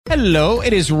Hello,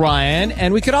 it is Ryan,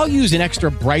 and we could all use an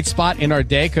extra bright spot in our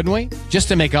day, couldn't we? Just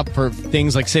to make up for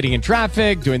things like sitting in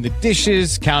traffic, doing the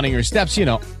dishes, counting your steps, you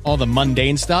know, all the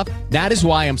mundane stuff. That is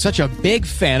why I'm such a big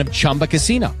fan of Chumba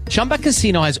Casino. Chumba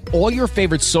Casino has all your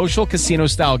favorite social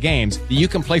casino-style games that you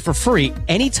can play for free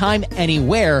anytime,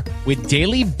 anywhere with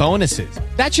daily bonuses.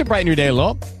 That should brighten your day a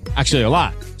little. Actually, a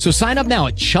lot. So sign up now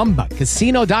at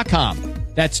ChumbaCasino.com.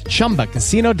 That's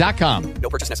ChumbaCasino.com. No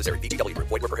purchase necessary. VGW Group.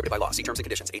 Void where prohibited by law. See terms and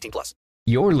conditions. 18+.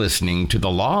 You're listening to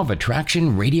the Law of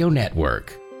Attraction Radio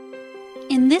Network.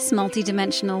 In this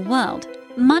multidimensional world,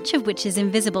 much of which is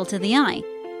invisible to the eye,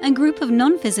 a group of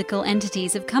non-physical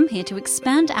entities have come here to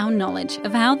expand our knowledge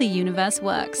of how the universe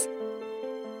works.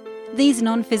 These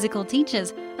non-physical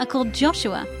teachers are called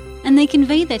Joshua, and they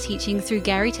convey their teaching through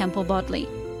Gary Temple Bodley.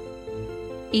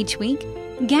 Each week,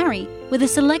 Gary, with a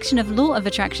selection of law of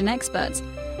attraction experts,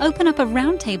 open up a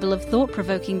roundtable of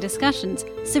thought-provoking discussions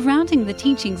surrounding the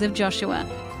teachings of Joshua.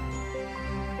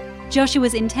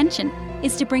 Joshua's intention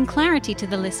is to bring clarity to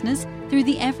the listeners through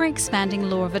the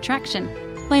ever-expanding law of attraction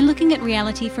by looking at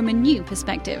reality from a new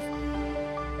perspective.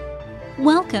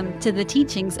 Welcome to the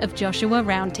teachings of Joshua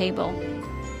Roundtable.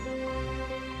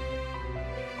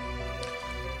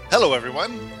 Hello,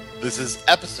 everyone. This is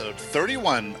episode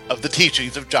 31 of the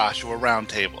Teachings of Joshua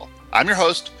Roundtable. I'm your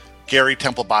host, Gary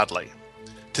Temple Bodley.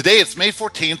 Today it's May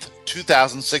 14th,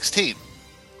 2016.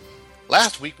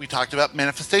 Last week we talked about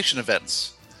manifestation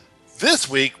events. This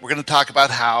week we're going to talk about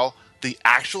how the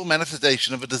actual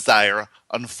manifestation of a desire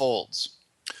unfolds.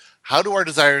 How do our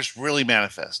desires really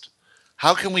manifest?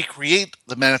 How can we create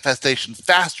the manifestation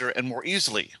faster and more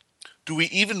easily? Do we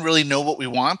even really know what we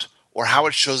want or how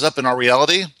it shows up in our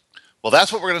reality? Well,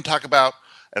 that's what we're going to talk about,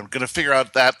 and we're going to figure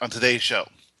out that on today's show.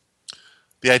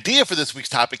 The idea for this week's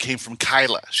topic came from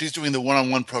Kyla. She's doing the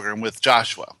one-on-one program with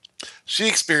Joshua. She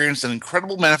experienced an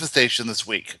incredible manifestation this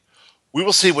week. We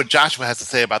will see what Joshua has to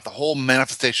say about the whole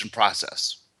manifestation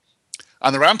process.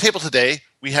 On the roundtable today,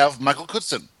 we have Michael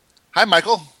Kudson. Hi,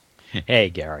 Michael.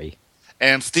 Hey, Gary.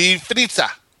 And Steve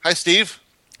Finizza. Hi, Steve.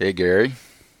 Hey, Gary.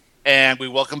 And we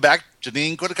welcome back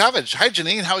Janine Kodakovich. Hi,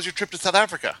 Janine. How was your trip to South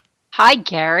Africa? Hi,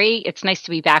 Gary. It's nice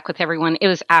to be back with everyone. It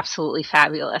was absolutely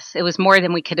fabulous. It was more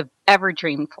than we could have ever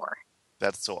dreamed for.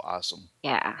 That's so awesome.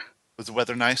 Yeah. Was the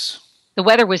weather nice? The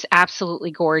weather was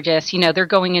absolutely gorgeous. You know, they're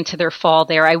going into their fall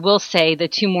there. I will say the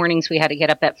 2 mornings we had to get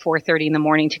up at 4:30 in the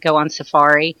morning to go on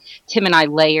safari. Tim and I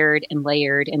layered and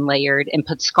layered and layered and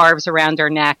put scarves around our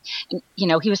neck. And, you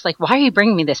know, he was like, why are you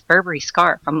bringing me this Burberry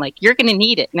scarf? I'm like, you're going to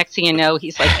need it. Next thing you know,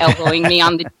 he's like elbowing me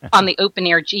on the open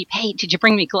air Jeep. Hey, did you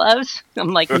bring me gloves?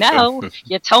 I'm like, no,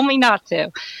 you told me not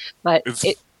to. But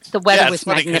the weather was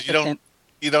magnificent.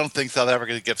 You don't think South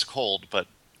Africa gets cold, but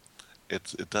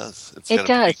it does. It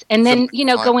does. And then, you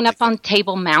know, going up on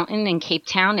Table Mountain in Cape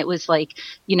Town, it was like,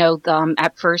 you know,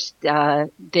 at first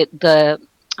it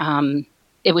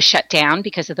was shut down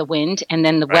because of the wind, and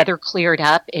then the weather cleared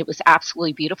up. It was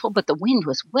absolutely beautiful, but the wind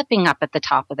was whipping up at the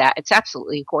top of that. It's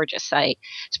absolutely a gorgeous sight.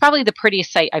 It's probably the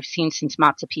prettiest sight I've seen since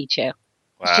Machu Picchu.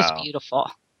 It's just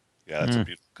beautiful. Yeah, it's a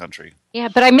beautiful country. Yeah,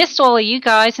 but I missed all of you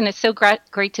guys, and it's so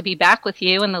great to be back with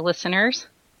you and the listeners.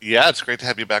 Yeah, it's great to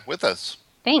have you back with us.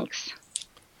 Thanks.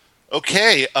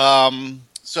 Okay,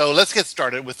 so let's get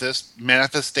started with this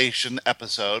manifestation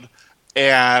episode.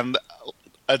 And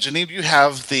Janine, do you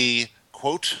have the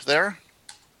quote there?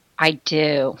 I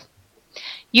do.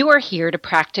 You are here to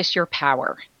practice your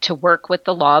power, to work with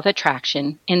the law of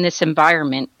attraction in this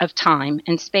environment of time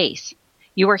and space.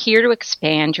 You are here to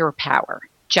expand your power.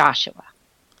 Joshua.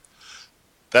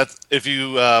 That's, if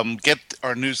you get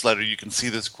our newsletter, you can see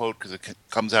this quote because it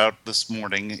comes out this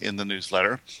morning in the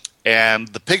newsletter. And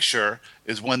the picture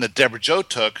is one that Deborah Jo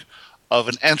took of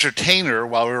an entertainer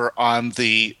while we were on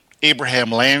the Abraham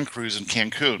Land cruise in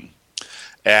Cancun.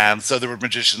 And so there were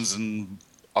magicians and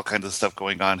all kinds of stuff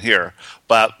going on here.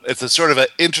 But it's a sort of an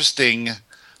interesting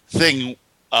thing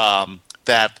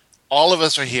that all of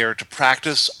us are here to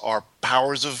practice our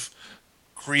powers of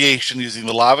creation using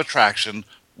the law of attraction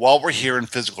while we're here in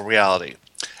physical reality.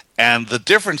 And the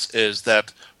difference is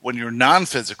that when you're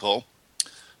non-physical,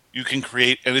 you can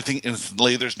create anything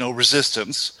instantly. There's no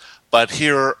resistance. But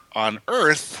here on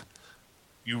Earth,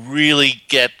 you really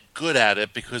get good at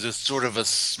it because it's sort of a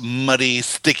smutty,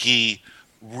 sticky,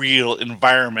 real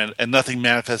environment, and nothing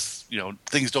manifests,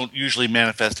 things don't usually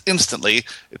manifest instantly.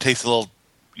 It takes a little,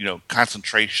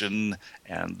 concentration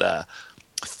and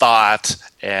thought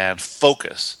and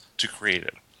focus to create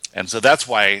it. And so that's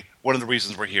why one of the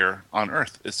reasons we're here on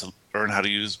Earth is to learn how to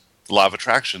use the law of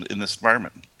attraction in this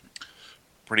environment.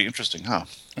 Pretty interesting, huh?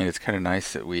 And it's kind of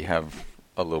nice that we have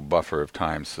a little buffer of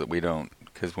time so that we don't,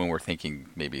 because when we're thinking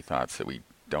maybe thoughts that we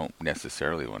don't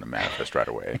necessarily want to manifest right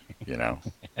away.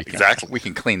 Exactly. We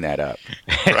can clean that up.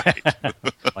 Right.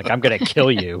 Like, I'm going to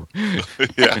kill you.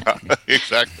 Yeah,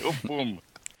 exactly. Oh, boom.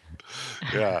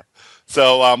 Yeah.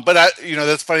 So, but that's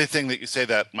a funny thing that you say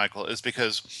that, Michael, is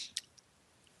because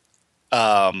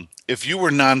if you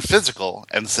were non-physical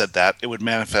and said that, it would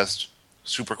manifest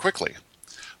super quickly.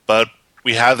 But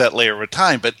we have that layer of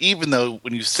time. But even though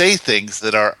when you say things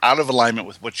that are out of alignment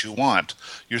with what you want,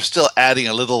 you're still adding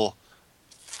a little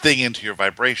thing into your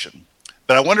vibration.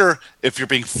 But I wonder if you're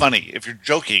being funny, if you're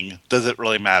joking, does it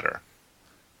really matter?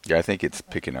 Yeah, I think it's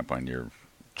picking up on your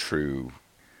true.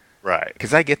 Right.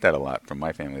 Because I get that a lot from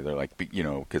my family. They're like,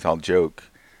 because I'll joke,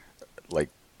 like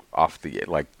off the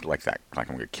like that, like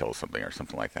I'm going to kill something or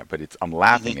something like that. But I'm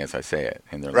laughing as I say it,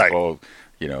 and they're like, "Oh,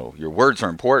 your words are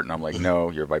important." I'm like, "No,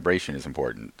 your vibration is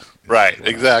important." Right.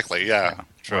 Exactly. Yeah.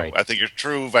 True. Right. I think your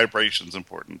true vibration is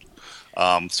important.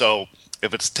 So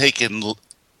if it's taken,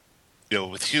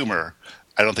 with humor,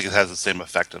 I don't think it has the same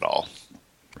effect at all.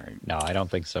 Right. No, I don't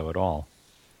think so at all.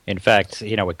 In fact,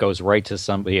 it goes right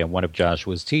to one of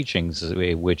Joshua's teachings,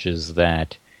 which is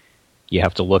that you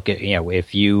have to look at,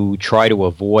 if you try to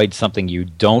avoid something you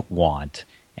don't want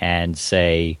and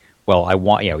say, well, I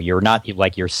want, you're not,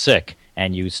 like you're sick,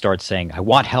 and you start saying, I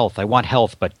want health,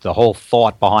 but the whole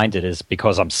thought behind it is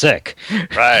because I'm sick.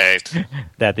 Right.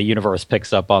 That the universe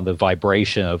picks up on the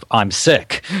vibration of I'm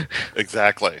sick.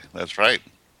 Exactly. That's right.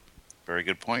 Very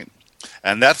good point.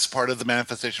 And that's part of the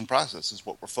manifestation process, is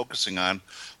what we're focusing on.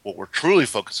 What we're truly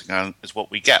focusing on is what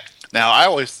we get. Now, I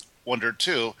always wondered,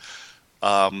 too,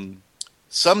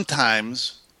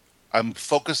 sometimes I'm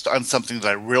focused on something that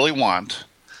I really want,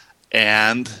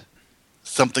 and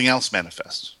something else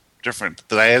manifests, different,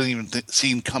 that I hadn't even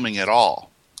seen coming at all.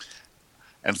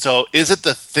 And so is it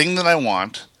the thing that I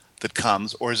want that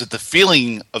comes, or is it the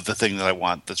feeling of the thing that I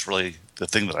want that's really the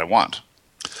thing that I want?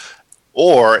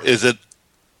 Or is it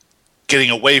getting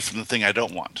away from the thing I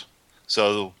don't want?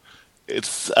 So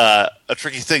it's a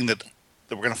tricky thing that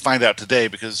we're going to find out today,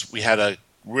 because we had a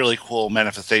really cool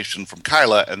manifestation from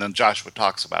Kyla, and then Joshua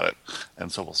talks about it,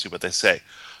 and so we'll see what they say.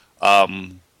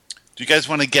 Do you guys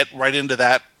want to get right into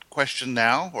that question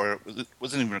now? Or it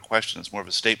wasn't even a question, it's more of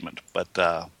a statement, but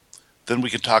then we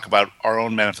can talk about our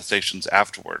own manifestations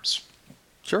afterwards.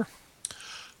 Sure.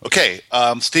 Okay,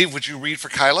 Steve, would you read for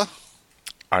Kyla?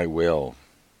 I will.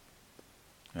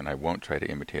 And I won't try to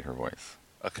imitate her voice.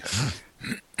 Okay.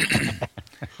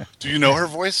 Do you know her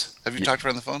voice? Have you talked to her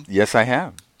on the phone? Yes, I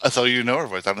have. I thought you know her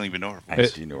voice. I don't even know her I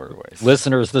voice. do know her voice.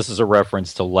 Listeners, this is a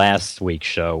reference to last week's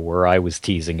show where I was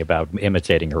teasing about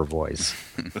imitating her voice.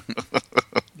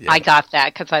 I got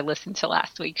that because I listened to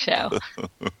last week's show.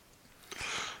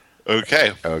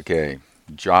 Okay.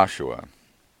 Joshua,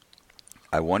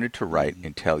 I wanted to write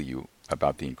and tell you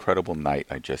about the incredible night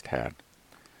I just had.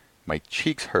 My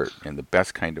cheeks hurt in the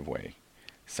best kind of way.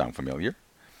 Sound familiar?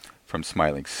 From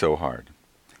smiling so hard.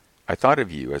 I thought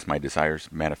of you as my desires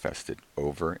manifested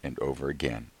over and over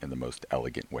again in the most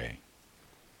elegant way.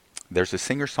 There's a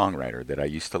singer-songwriter that I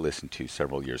used to listen to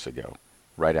several years ago,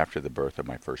 right after the birth of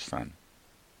my first son.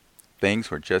 Things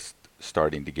were just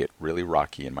starting to get really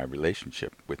rocky in my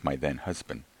relationship with my then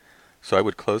husband, so I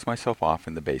would close myself off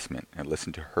in the basement and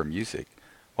listen to her music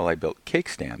while I built cake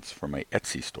stands for my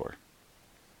Etsy store.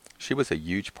 She was a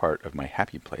huge part of my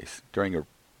happy place during a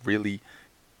really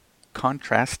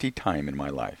contrasty time in my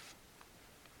life.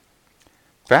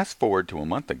 Fast forward to a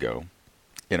month ago,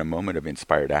 in a moment of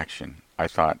inspired action, I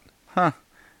thought, I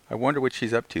wonder what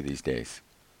she's up to these days.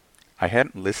 I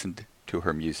hadn't listened to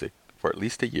her music for at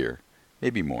least a year,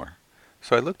 maybe more,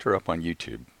 so I looked her up on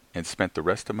YouTube and spent the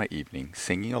rest of my evening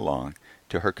singing along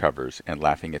to her covers and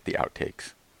laughing at the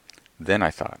outtakes. Then I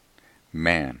thought,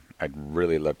 man, I'd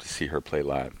really love to see her play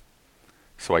live.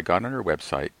 So I got on her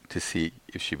website to see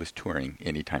if she was touring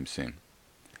anytime soon.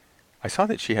 I saw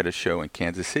that she had a show in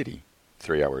Kansas City,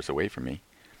 3 hours away from me,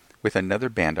 with another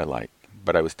band I like,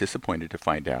 but I was disappointed to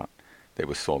find out that it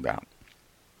was sold out.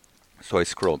 So I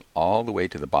scrolled all the way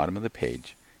to the bottom of the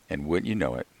page, and wouldn't you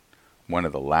know it, one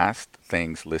of the last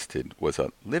things listed was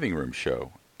a living room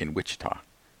show in Wichita,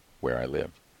 where I live,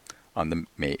 on the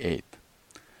May 8th.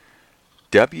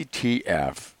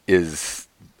 WTF is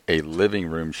a living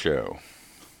room show.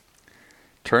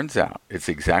 Turns out it's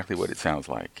exactly what it sounds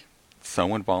like.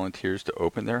 Someone volunteers to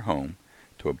open their home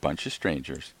to a bunch of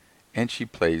strangers, and she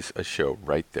plays a show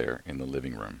right there in the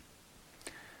living room.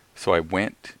 So I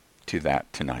went to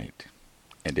that tonight,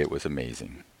 and it was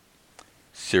amazing.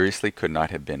 Seriously could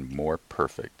not have been more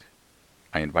perfect.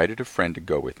 I invited a friend to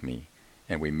go with me,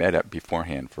 and we met up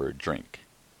beforehand for a drink.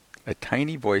 A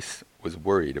tiny voice was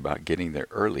worried about getting there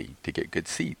early to get good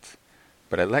seats,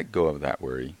 but I let go of that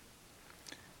worry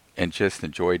and just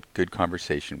enjoyed good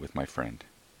conversation with my friend.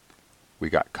 We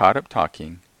got caught up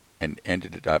talking and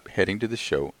ended up heading to the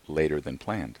show later than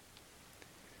planned.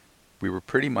 We were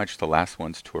pretty much the last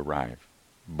ones to arrive,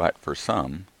 but for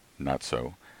some, not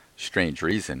so, strange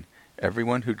reason,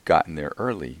 everyone who'd gotten there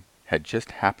early had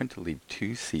just happened to leave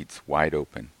 2 seats wide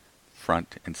open,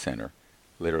 front and center,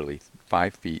 literally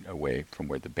 5 feet away from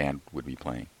where the band would be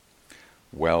playing.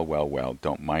 Well,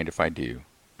 don't mind if I do.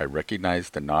 I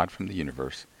recognized the nod from the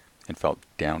universe and felt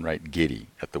downright giddy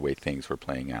at the way things were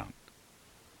playing out.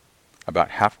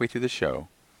 About halfway through the show,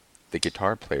 the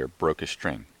guitar player broke a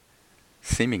string.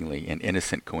 Seemingly an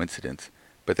innocent coincidence,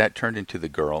 but that turned into the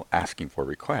girl asking for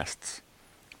requests,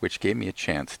 which gave me a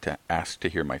chance to ask to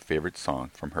hear my favorite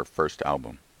song from her first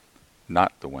album,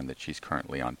 not the one that she's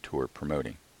currently on tour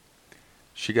promoting.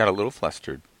 She got a little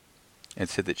flustered and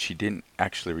said that she didn't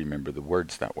actually remember the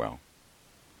words that well.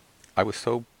 I was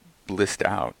so blissed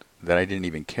out that I didn't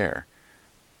even care,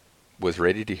 was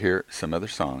ready to hear some other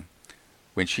song,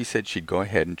 when she said she'd go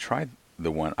ahead and try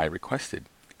the one I requested,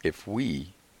 if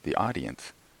we, the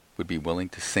audience, would be willing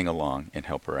to sing along and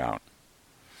help her out.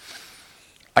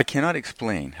 I cannot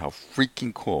explain how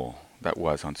freaking cool that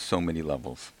was on so many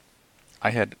levels.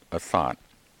 I had a thought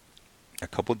a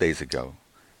couple days ago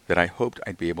that I hoped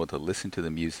I'd be able to listen to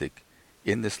the music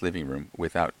in this living room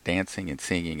without dancing and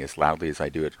singing as loudly as I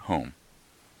do at home.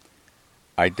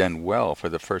 I'd done well for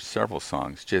the first several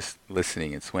songs, just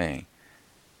listening and swaying.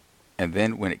 And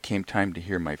then when it came time to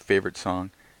hear my favorite song,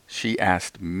 she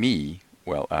asked me,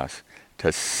 well, us,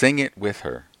 to sing it with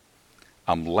her.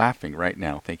 I'm laughing right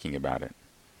now thinking about it.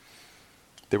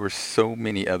 There were so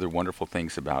many other wonderful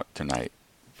things about tonight,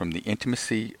 from the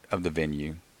intimacy of the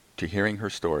venue, to hearing her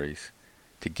stories,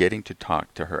 to getting to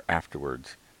talk to her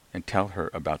afterwards and tell her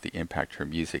about the impact her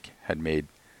music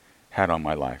had on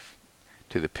my life,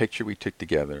 to the picture we took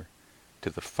together, to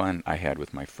the fun I had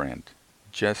with my friend.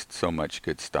 Just so much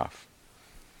good stuff.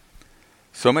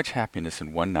 So much happiness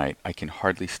in one night, I can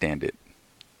hardly stand it,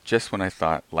 just when I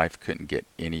thought life couldn't get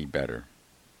any better.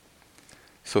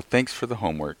 So thanks for the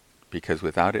homework, because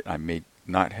without it I may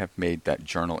not have made that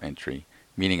journal entry,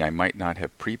 meaning I might not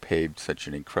have pre-paved such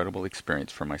an incredible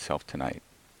experience for myself tonight.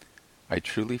 I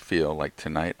truly feel like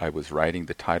tonight I was riding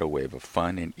the tidal wave of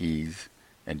fun and ease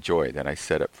and joy that I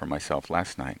set up for myself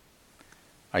last night.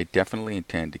 I definitely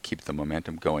intend to keep the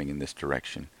momentum going in this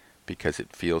direction, because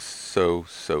it feels so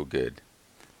good.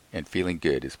 And feeling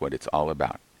good is what it's all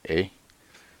about, eh?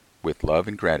 With love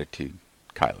and gratitude,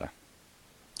 Kyla.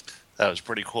 That was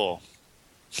pretty cool.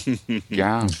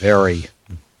 Yeah. Very.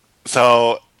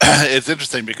 So it's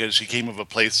interesting because she came of a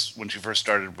place when she first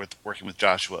started with working with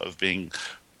Joshua of being,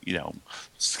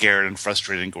 scared and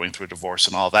frustrated and going through a divorce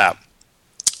and all that.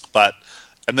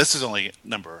 And this is only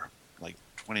number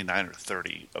 29 or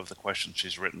 30 of the questions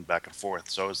she's written back and forth.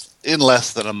 So it's in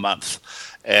less than a month.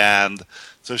 And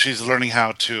so she's learning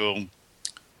how to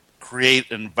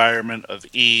create an environment of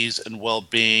ease and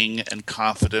well-being and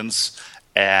confidence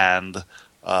and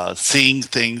seeing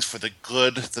things for the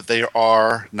good that they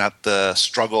are, not the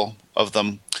struggle of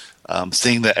them,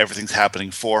 seeing that everything's happening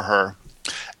for her.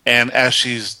 And as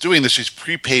she's doing this, she's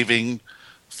pre-paving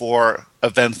for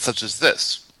events such as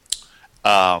this.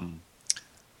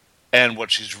 And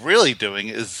what she's really doing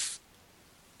is,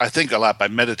 I think a lot by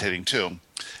meditating too,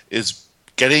 is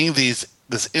getting this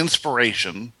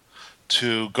inspiration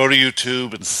to go to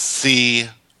YouTube and see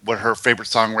what her favorite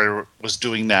songwriter was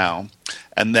doing now,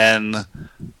 and then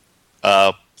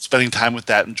spending time with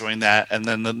that, enjoying that, and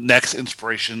then the next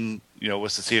inspiration,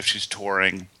 was to see if she's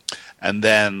touring, and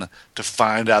then to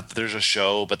find out that there's a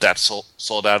show, but that's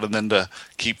sold out, and then to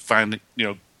keep finding,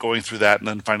 going through that, and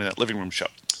then finding that living room show.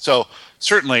 So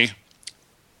certainly,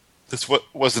 this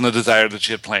wasn't a desire that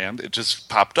she had planned; it just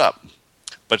popped up.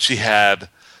 But she had,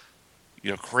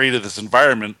 created this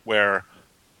environment where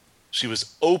she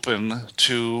was open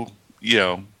to,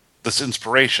 this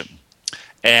inspiration.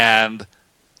 And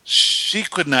she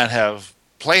could not have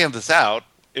planned this out.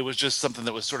 It was just something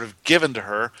that was sort of given to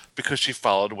her because she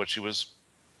followed what she was,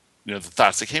 the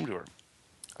thoughts that came to her.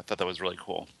 I thought that was really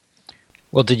cool.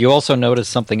 Well, did you also notice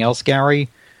something else, Gary?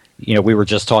 We were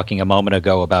just talking a moment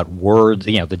ago about words,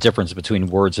 the difference between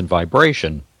words and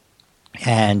vibration.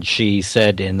 And she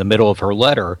said in the middle of her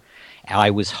letter, I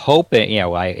was hoping,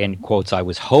 in quotes, I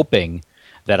was hoping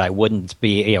that I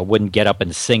wouldn't get up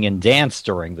and sing and dance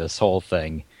during this whole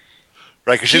thing.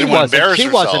 Right, because she didn't want to embarrass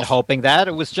herself. She wasn't hoping that.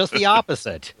 It was just the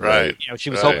opposite. Right. She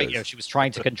was hoping, she was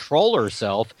trying to control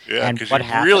herself. Yeah, because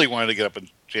she really wanted to get up and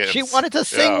dance. She wanted to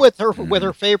sing with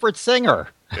her favorite singer.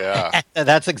 Yeah. And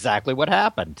that's exactly what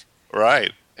happened.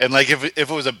 Right. And like if it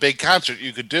was a big concert,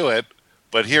 you could do it,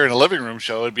 but here in a living room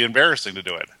show, it'd be embarrassing to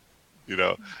do it, you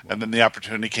know. And then the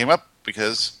opportunity came up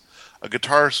because a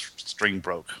guitar string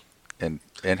broke. And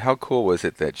how cool was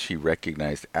it that she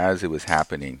recognized as it was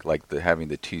happening, like having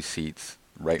the 2 seats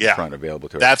right in front available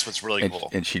to her. That's what's really cool.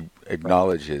 And she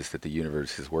acknowledges that the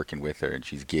universe is working with her, and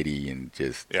she's giddy and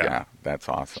just, that's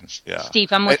awesome. Yeah.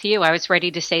 Steve, I'm with you. I was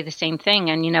ready to say the same thing.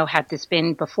 And, you know, had this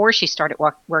been before she started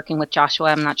working with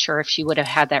Joshua, I'm not sure if she would have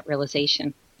had that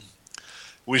realization.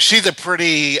 Well, she's a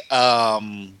pretty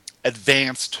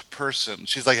advanced person.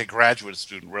 She's like a graduate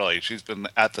student, really. She's been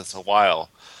at this a while.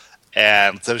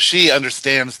 And so she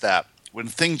understands that when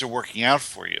things are working out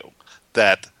for you,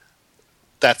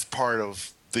 that's part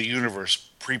of the universe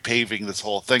pre-paving this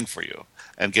whole thing for you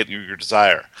and getting you your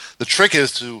desire. The trick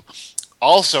is to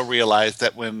also realize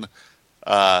that when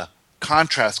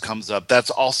contrast comes up, that's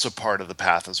also part of the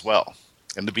path as well.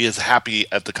 And to be as happy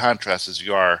at the contrast as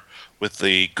you are with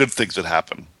the good things that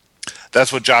happen.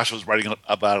 That's what Joshua's writing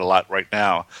about a lot right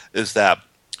now, is that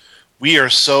we are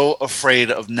so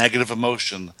afraid of negative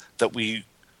emotion that we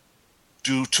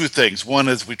do 2 things. One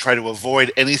is we try to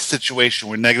avoid any situation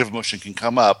where negative emotion can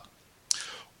come up,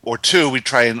 or 2, we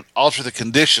try and alter the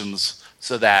conditions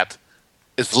so that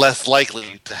it's less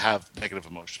likely to have negative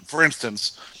emotion. For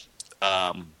instance,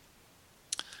 a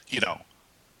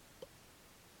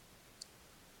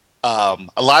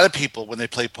lot of people, when they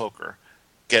play poker,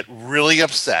 get really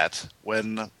upset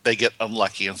when they get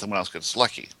unlucky and someone else gets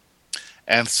lucky.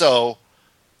 And so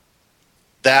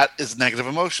that is negative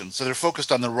emotion. So they're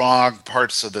focused on the wrong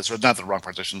parts of this, or not the wrong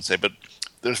parts, I shouldn't say, but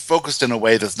they're focused in a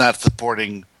way that's not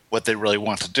supporting what they really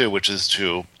want to do, which is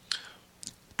to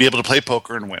be able to play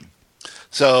poker and win.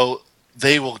 So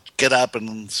they will get up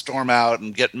and storm out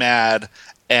and get mad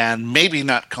and maybe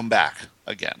not come back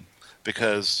again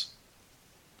because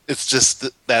it's just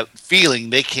that feeling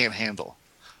they can't handle.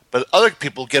 But other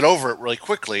people get over it really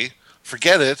quickly,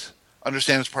 forget it,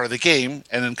 understand it's part of the game,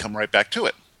 and then come right back to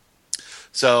it.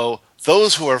 So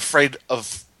those who are afraid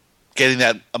of getting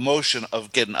that emotion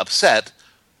of getting upset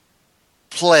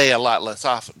play a lot less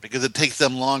often because it takes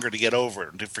them longer to get over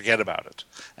it and to forget about it.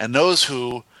 And those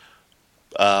who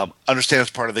understand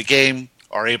it's part of the game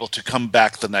are able to come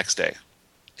back the next day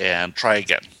and try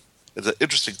again. It's an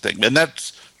interesting thing. And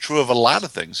that's true of a lot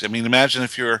of things. I mean, imagine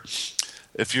if you're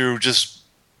just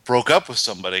broke up with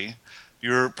somebody,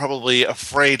 you're probably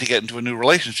afraid to get into a new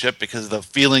relationship because the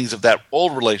feelings of that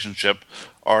old relationship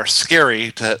are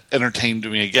scary to entertain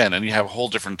doing again, and you have a whole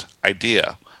different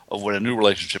idea of what a new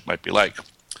relationship might be like.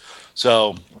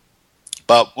 So,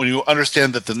 but when you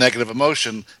understand that the negative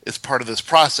emotion is part of this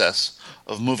process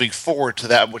of moving forward to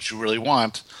that which you really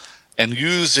want, and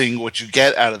using what you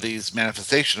get out of these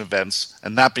manifestation events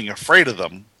and not being afraid of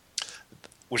them,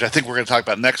 which I think we're going to talk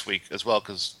about next week as well,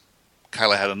 because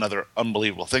Kyla had another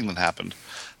unbelievable thing that happened.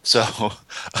 So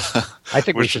I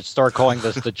think we should start calling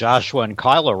this the Joshua and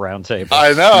Kyla Roundtable.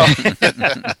 I know.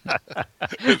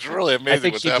 It's really amazing. I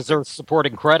think she deserves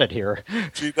supporting credit here.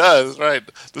 She does, right.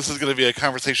 This is going to be a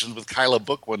Conversations with Kyla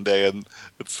book one day, and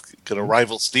it's going to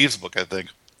rival Steve's book, I think.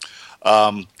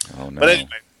 Oh, no. But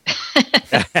anyway.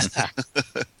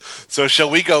 So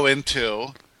shall we go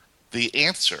into the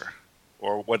answer?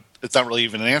 Or what? It's not really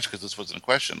even an answer because this wasn't a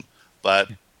question, but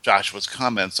Joshua's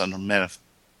comments on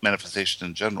manifestation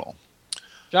in general.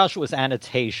 Joshua's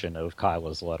annotation of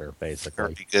Kyla's letter,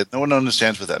 basically. Very good. No one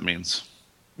understands what that means.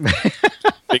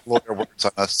 Big lawyer words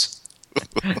on us.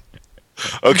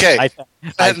 Okay.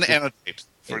 I didn't annotate.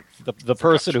 The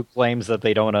person who claims that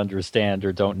they don't understand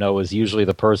or don't know is usually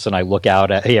the person I look out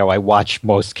at, I watch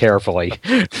most carefully.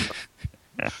 I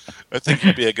think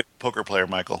you'd be a good poker player,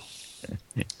 Michael.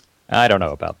 I don't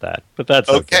know about that, but that's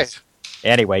okay.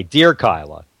 Anyway, dear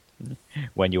Kyla,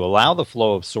 when you allow the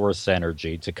flow of source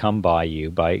energy to come to you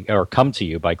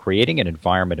by creating an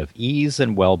environment of ease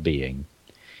and well-being,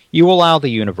 you allow the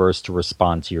universe to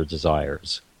respond to your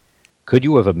desires. Could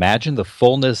you have imagined the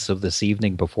fullness of this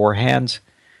evening beforehand?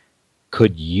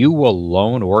 Could you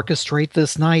alone orchestrate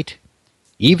this night?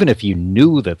 Even if you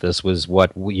knew that this was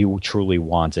what you truly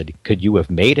wanted, could you have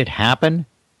made it happen?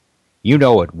 You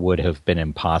know it would have been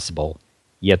impossible.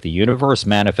 Yet the universe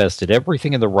manifested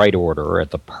everything in the right order at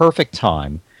the perfect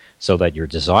time so that your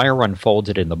desire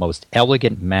unfolded in the most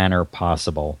elegant manner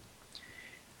possible.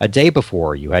 A day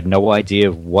before, you had no idea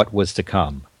of what was to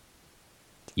come.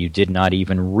 You did not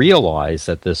even realize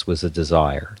that this was a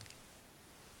desire.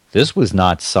 This was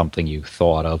not something you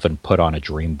thought of and put on a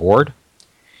dream board.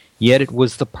 Yet it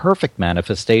was the perfect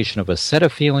manifestation of a set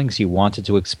of feelings you wanted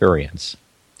to experience.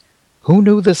 Who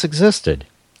knew this existed?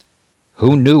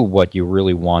 Who knew what you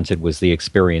really wanted was the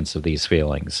experience of these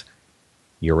feelings?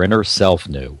 Your inner self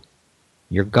knew.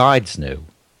 Your guides knew.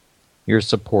 Your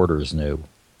supporters knew.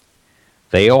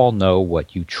 They all know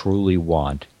what you truly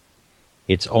want.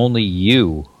 It's only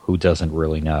you who doesn't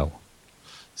really know.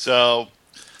 So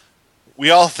we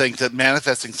all think that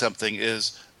manifesting something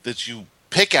is that you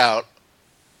pick out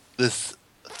this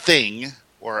thing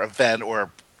or event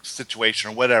or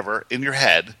situation or whatever in your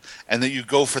head, and that you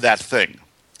go for that thing.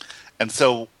 And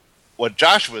so what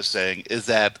Joshua is saying is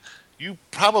that you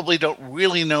probably don't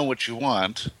really know what you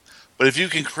want, but if you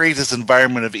can create this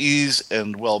environment of ease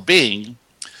and well-being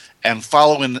and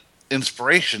follow in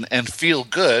inspiration and feel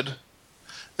good,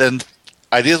 then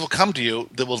ideas will come to you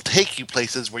that will take you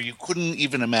places where you couldn't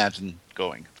even imagine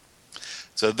going.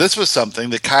 So this was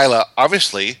something that Kyla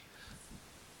obviously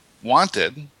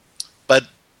wanted, but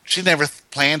she never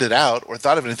planned it out or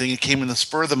thought of anything. It came in the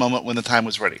spur of the moment when the time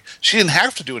was ready. She didn't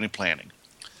have to do any planning.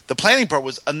 The planning part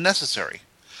was unnecessary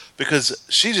because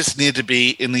she just needed to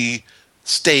be in the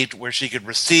state where she could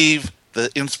receive the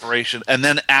inspiration and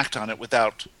then act on it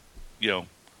without,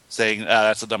 saying,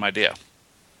 that's a dumb idea.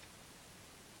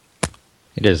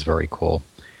 It is very cool.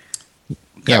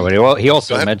 Okay. Yeah, but he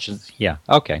also mentions... Yeah,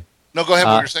 okay. No, go ahead.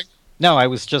 What you're saying? No, I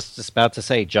was just about to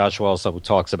say, Joshua also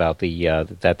talks about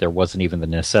that there wasn't even the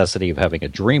necessity of having a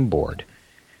dream board.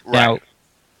 Right.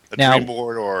 Dream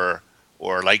board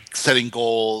or like setting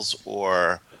goals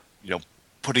or,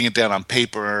 putting it down on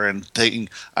paper and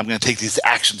I'm going to take these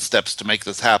action steps to make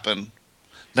this happen.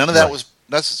 None of that was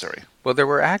necessary. Well, there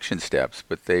were action steps,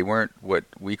 but they weren't what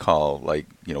we call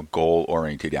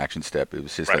goal-oriented action step. It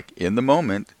was just like in the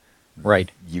moment,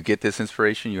 right? You get this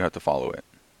inspiration, you have to follow it.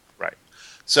 Right.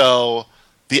 So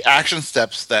the action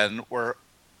steps then were,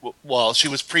 she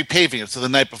was pre-paving it. So the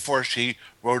night before she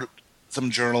wrote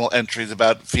some journal entries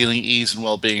about feeling ease and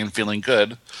well-being and feeling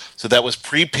good. So that was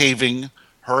pre-paving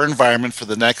her environment for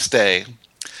the next day,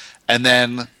 and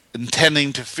then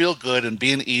intending to feel good and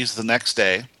be in ease the next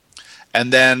day.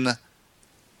 And then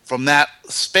from that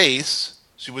space,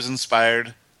 she was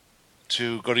inspired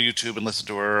to go to YouTube and listen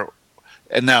to her.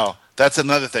 And now, that's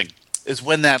another thing, is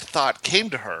when that thought came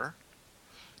to her,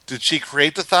 did she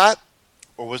create the thought,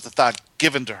 or was the thought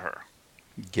given to her?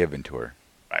 Given to her.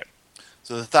 Right.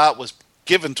 So the thought was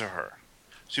given to her.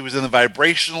 She was in the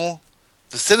vibrational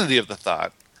vicinity of the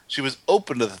thought. She was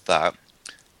open to the thought.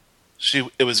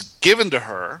 It was given to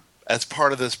her as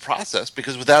part of this process,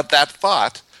 because without that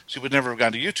thought, she would never have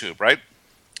gone to YouTube, right?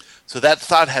 So that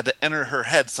thought had to enter her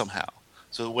head somehow.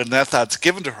 So when that thought's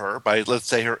given to her by, let's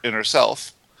say, her inner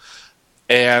self,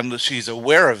 and she's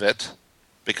aware of it,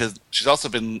 because she's also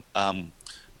been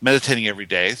meditating every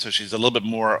day, so she's a little bit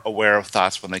more aware of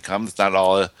thoughts when they come. It's not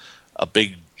all a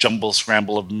big jumble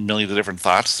scramble of millions of different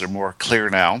thoughts. They're more clear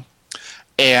now.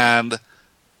 And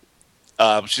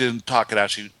she didn't talk it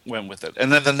out. She went with it.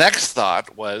 And then the next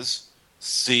thought was,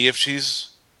 see if she's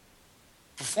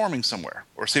performing somewhere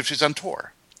or see if she's on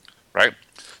tour, right?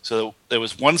 So there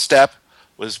was one step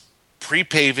was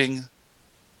pre-paving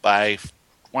by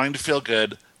wanting to feel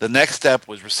good. The next step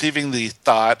was receiving the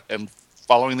thought and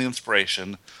following the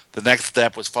inspiration. The next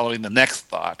step was following the next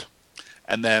thought.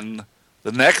 And then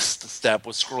the next step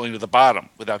was scrolling to the bottom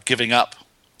without giving up.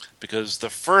 Because the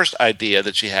first idea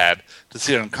that she had to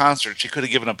see her in concert, she could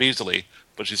have given up easily,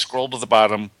 but she scrolled to the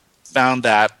bottom, found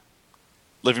that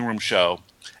living room show,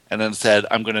 and then said,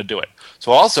 I'm going to do it.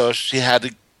 So also, she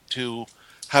had to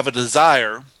have a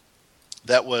desire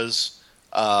that was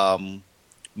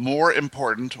more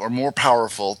important or more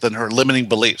powerful than her limiting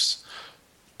beliefs.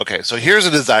 Okay, so here's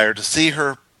a desire to see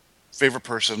her favorite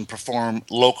person perform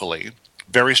locally,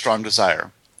 very strong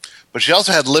desire. But she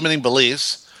also had limiting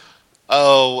beliefs.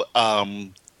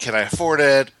 Can I afford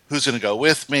it? Who's going to go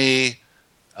with me?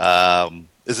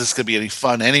 Is this going to be any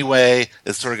fun anyway?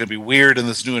 It's sort of going to be weird in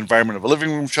this new environment of a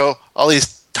living room show. All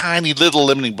these tiny little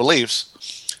limiting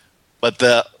beliefs. But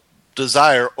the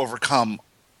desire overcame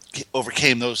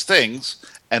those things,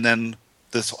 and then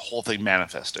this whole thing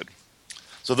manifested.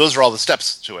 So those are all the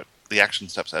steps to it, the action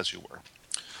steps as you were.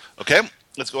 Okay,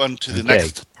 let's go on to the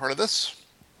next part of this.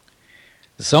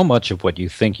 So much of what you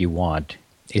think you want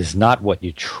is not what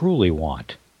you truly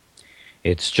want.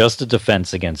 It's just a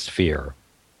defense against fear.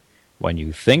 When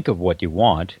you think of what you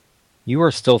want, you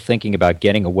are still thinking about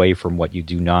getting away from what you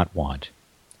do not want.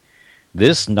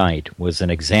 This night was an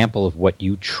example of what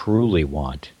you truly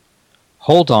want.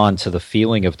 Hold on to the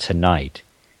feeling of tonight,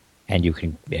 and you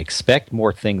can expect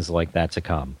more things like that to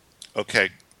come. Okay,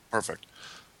 perfect.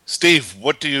 Steve,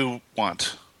 what do you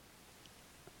want?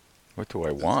 What do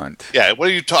I want? Yeah, what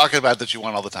are you talking about that you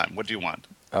want all the time? What do you want?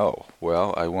 Oh,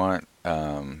 well, I want a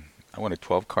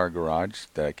 12-car garage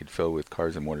that I could fill with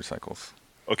cars and motorcycles.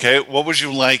 Okay, what would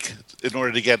you like in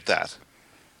order to get that?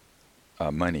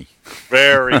 Money.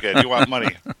 Very good. You want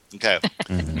money. Okay.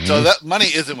 So that money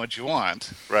isn't what you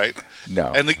want, right?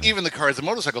 No. And even the cars and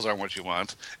motorcycles aren't what you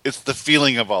want. It's the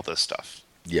feeling of all this stuff.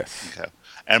 Yes. Okay.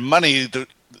 And money, the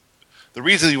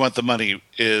reason you want the money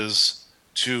is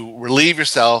to relieve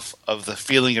yourself of the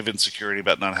feeling of insecurity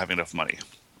about not having enough money.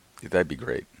 That'd be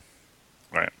great.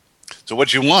 Right. So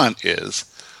what you want is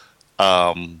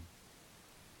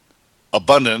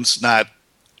abundance, not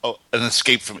an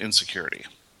escape from insecurity.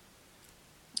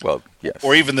 Well, yes.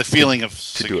 Or even the feeling of to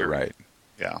security. do it right.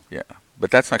 Yeah. Yeah. But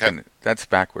that's not Okay. that's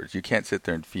backwards. You can't sit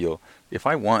there and feel, if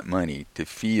I want money to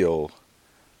feel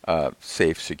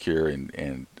safe, secure,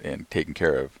 and taken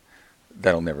care of,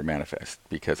 that'll never manifest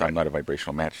because I'm not a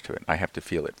vibrational match to it. I have to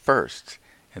feel it first,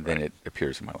 and then it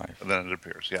appears in my life. And then it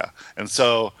appears, yeah. And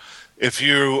so if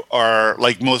you are,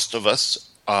 like most of us,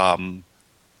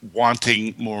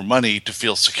 wanting more money to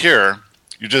feel secure,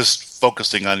 you're just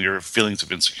focusing on your feelings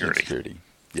of insecurity. Insecurity.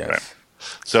 Yes. Right.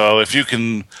 So if you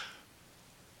can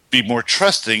be more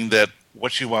trusting that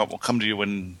what you want will come to you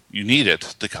when you need it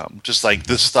to come, just like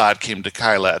this thought came to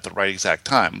Kyla at the right exact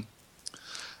time,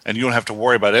 and you don't have to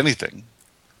worry about anything.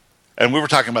 And we were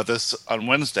talking about this on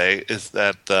Wednesday, is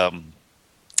that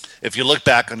if you look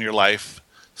back on your life,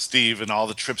 Steve, and all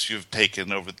the trips you've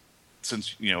taken over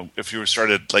since, if you were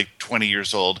started like 20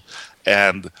 years old,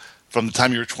 and from the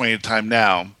time you were 20 to the time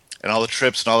now, and all the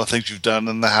trips and all the things you've done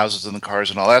and the houses and the cars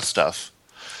and all that stuff,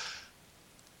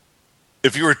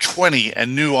 if you were 20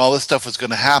 and knew all this stuff was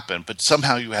going to happen, but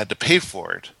somehow you had to pay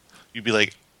for it, you'd be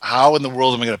like, how in the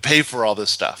world am I going to pay for all this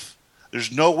stuff?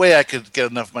 There's no way I could get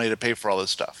enough money to pay for all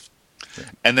this stuff. Yeah.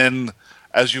 And then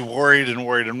as you worried and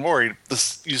worried and worried,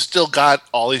 you still got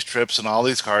all these trips and all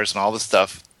these cars and all this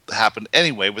stuff that happened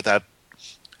anyway without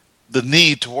the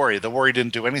need to worry. The worry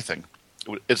didn't do anything.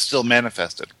 It still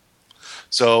manifested.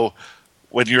 So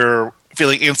when you're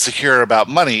feeling insecure about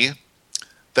money,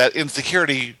 that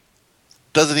insecurity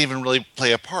doesn't even really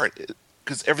play a part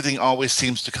because everything always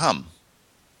seems to come.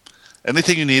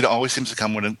 Anything you need always seems to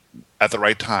come at the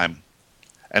right time.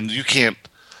 And you can't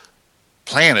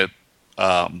plan it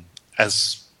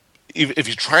if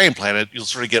you try and plan it, you'll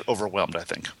sort of get overwhelmed, I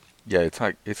think. Yeah,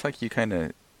 it's like you kind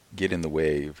of get in the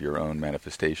way of your own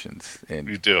manifestations, and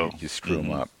you do. You screw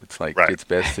them up. It's like It's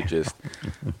best to just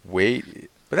wait.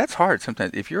 But that's hard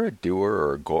sometimes. If you're a doer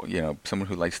or a goal, someone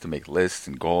who likes to make lists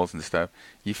and goals and stuff,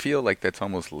 you feel like that's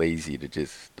almost lazy to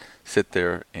just sit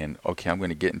there and, okay, I'm going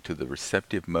to get into the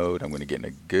receptive mode. I'm going to get in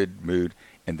a good mood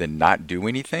and then not do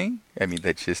anything. I mean,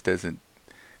 that just doesn't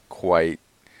quite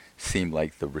seem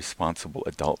like the responsible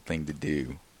adult thing to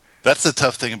do. That's the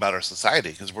tough thing about our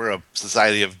society, because we're a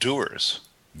society of doers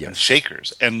and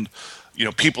shakers. And,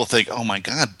 people think, oh my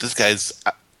God, this guy's,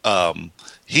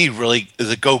 he really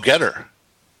is a go-getter.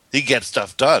 He gets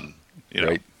stuff done,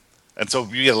 Right. And so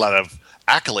you get a lot of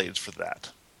accolades for that.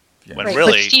 Yeah. When right.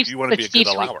 really you want to be a good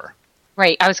allower.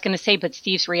 Right. I was going to say, but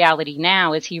Steve's reality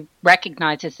now is he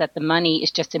recognizes that the money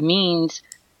is just a means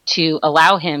to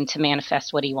allow him to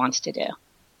manifest what he wants to do.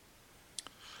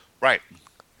 Right.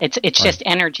 It's just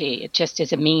energy. It just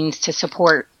is a means to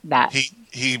support that.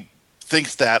 He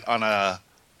thinks that on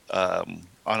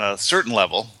a certain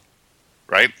level,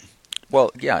 right?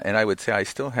 Well, yeah, and I would say I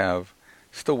still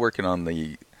working on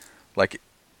the, like,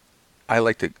 I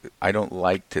don't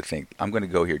like to think I'm going to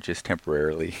go here just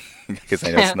temporarily because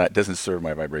I know it doesn't serve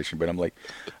my vibration. But I'm like,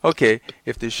 okay,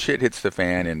 if this shit hits the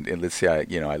fan and let's say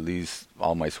I lose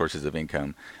all my sources of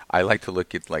income, I like to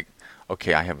look at like,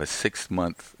 okay, I have a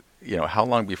 6-month, how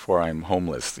long before I'm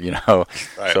homeless,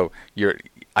 Right. So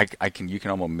you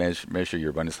can almost measure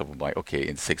your abundance level by, okay,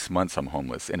 in 6 months I'm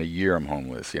homeless, in a year I'm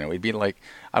homeless. It'd be like,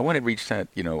 I want to reach that,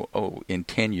 in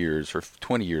 10 years or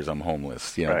 20 years I'm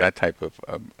homeless, right. That type of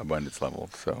abundance level.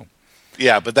 So,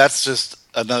 yeah, but that's just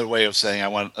another way of saying I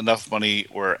want enough money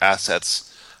or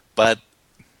assets. But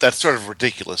that's sort of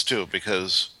ridiculous too,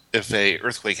 because if a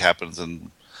earthquake happens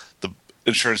and the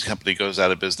insurance company goes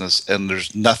out of business and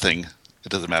there's nothing, it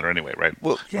doesn't matter anyway, right?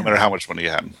 Well, yeah. No matter how much money you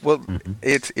have. Well,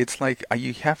 it's like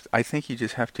I think you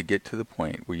just have to get to the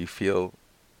point where you feel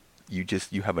you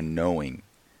have a knowing,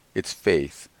 it's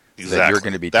faith that you're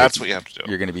going to be. That's what you have to do.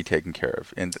 You're going to be taken care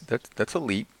of, and that's a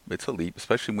leap. It's a leap,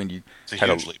 especially when you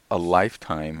had a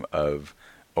lifetime of,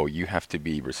 you have to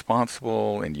be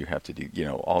responsible and you have to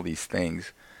do all these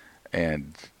things,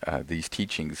 and these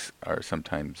teachings are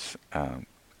sometimes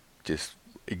just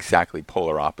exactly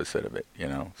polar opposite of it, So.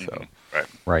 Mm-hmm.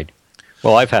 Right.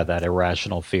 Well, I've had that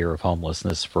irrational fear of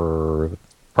homelessness for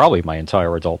probably my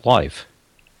entire adult life.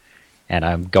 And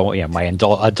I'm going. Yeah, my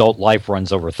adult life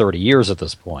runs over 30 years at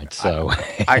this point. So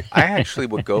I actually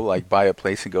would go like buy a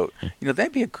place and go,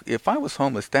 that'd be if I was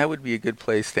homeless, that would be a good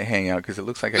place to hang out because it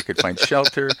looks like I could find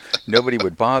shelter. Nobody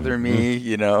would bother me.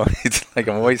 It's like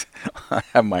I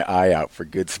have my eye out for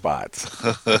good spots.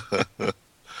 I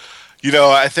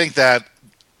think that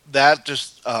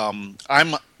just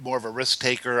I'm more of a risk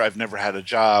taker. I've never had a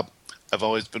job. I've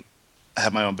always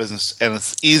had my own business, and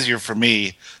it's easier for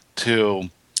me to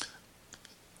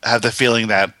have the feeling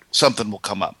that something will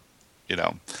come up,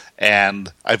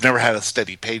 and I've never had a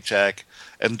steady paycheck,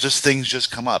 and just things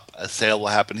just come up. A sale will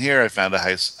happen here. I found a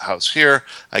house here.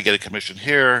 I get a commission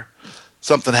here.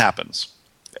 Something happens.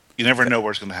 You never know where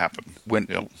it's going to happen.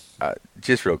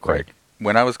 Just real quick,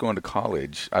 when I was going to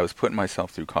college, I was putting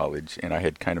myself through college, and I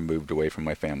had kind of moved away from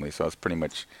my family, so I was pretty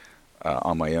much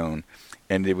on my own.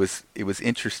 And it was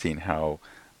interesting how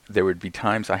there would be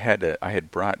times I had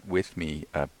brought with me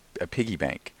a piggy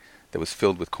bank that was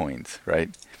filled with coins, right?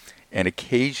 And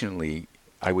occasionally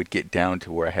I would get down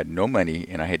to where I had no money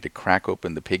and I had to crack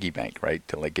open the piggy bank, right,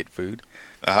 to get food.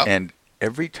 Uh-huh. And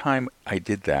every time I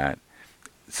did that,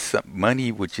 some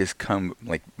money would just come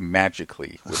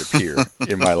magically would appear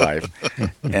in my life.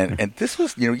 And this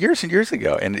was years and years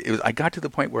ago. And I got to the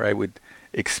point where I would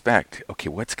expect, okay,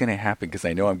 what's going to happen? Because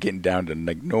I know I'm getting down to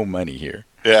no money here.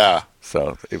 Yeah.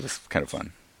 So it was kind of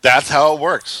fun. That's how it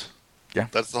works. Yeah.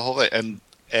 That's the whole thing.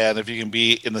 And if you can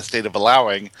be in the state of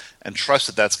allowing and trust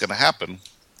that that's going to happen,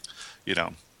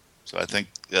 So I think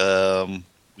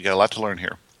we got a lot to learn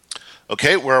here.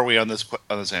 Okay, where are we on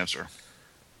this answer?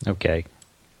 Okay.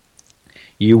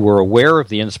 You were aware of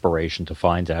the inspiration to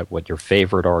find out what your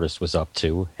favorite artist was up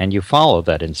to, and you followed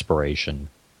that inspiration.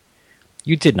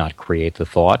 You did not create the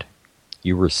thought.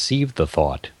 You received the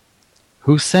thought.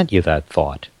 Who sent you that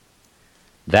thought?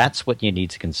 That's what you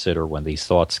need to consider when these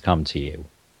thoughts come to you.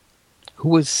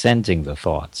 Who is sending the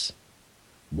thoughts?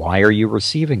 Why are you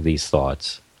receiving these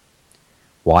thoughts?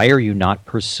 Why are you not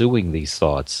pursuing these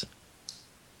thoughts?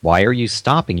 Why are you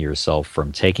stopping yourself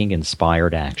from taking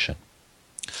inspired action?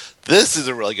 This is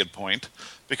a really good point,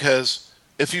 because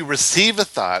if you receive a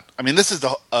thought, this is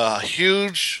a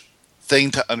huge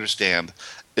thing to understand,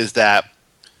 is that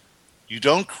you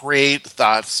don't create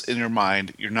thoughts in your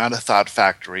mind. You're not a thought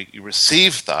factory. You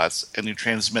receive thoughts and you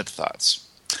transmit thoughts.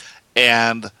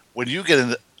 And when you get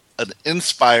an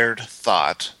inspired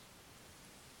thought,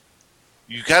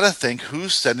 you got to think,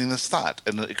 who's sending this thought?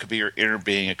 And it could be your inner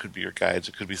being. It could be your guides.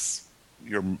 It could be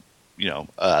your,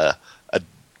 a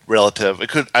relative. It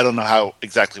could, I don't know how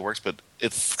exactly it works, but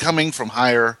it's coming from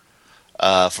higher,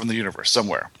 from the universe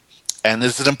somewhere. And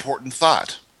it's an important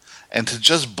thought. And to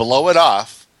just blow it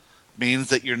off means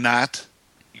that you're not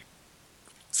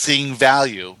seeing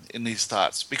value in these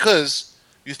thoughts, because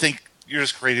you think you're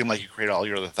just creating like you create all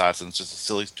your other thoughts, and it's just a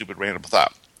silly, stupid, random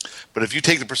thought. But if you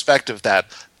take the perspective that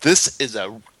this is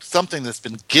something that's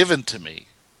been given to me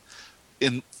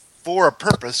for a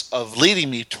purpose of leading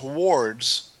me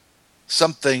towards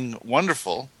something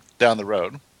wonderful down the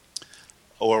road,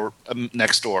 or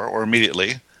next door, or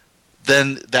immediately,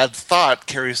 then that thought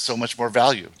carries so much more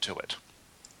value to it.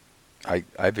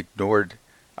 I've ignored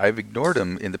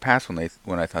them in the past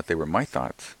when I thought they were my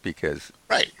thoughts, because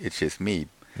it's just me.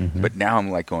 Mm-hmm. But now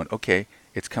I'm going, okay,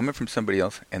 it's coming from somebody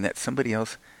else, and that somebody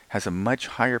else has a much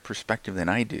higher perspective than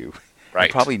I do. Right.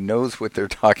 And probably knows what they're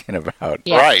talking about.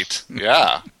 Yes. Right.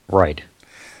 Yeah. Right.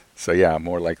 So yeah, I'm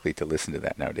more likely to listen to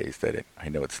that nowadays. I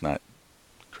know it's not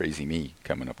crazy me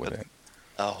coming up with it.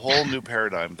 A whole new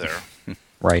paradigm there.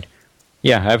 Right.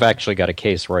 Yeah, I've actually got a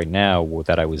case right now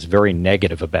that I was very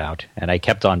negative about, and I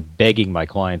kept on begging my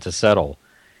client to settle.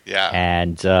 Yeah.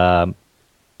 And,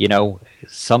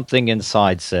 something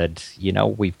inside said,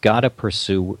 we've got to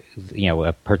pursue,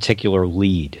 a particular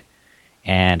lead.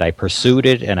 And I pursued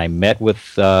it, and I met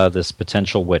with this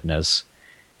potential witness.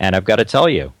 And I've got to tell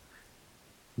you,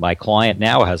 my client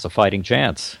now has a fighting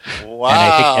chance.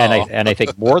 Wow. And I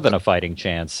think more than a fighting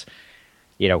chance.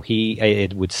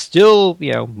 It would still,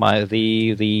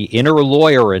 the inner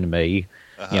lawyer in me,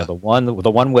 the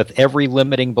one with every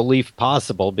limiting belief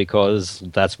possible, because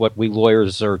that's what we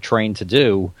lawyers are trained to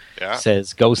do,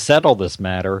 says, go settle this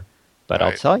matter. But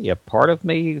I'll tell you, part of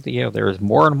me, there's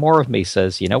more and more of me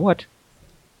says, you know what?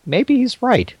 Maybe he's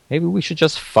right. Maybe we should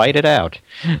just fight it out.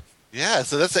 Yeah,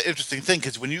 so that's an interesting thing,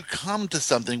 because when you come to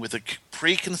something with a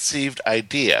preconceived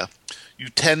idea, you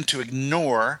tend to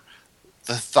ignore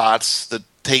the thoughts that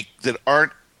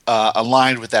aren't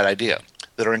aligned with that idea,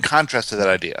 that are in contrast to that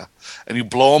idea, and you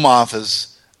blow them off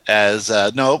as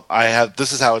no,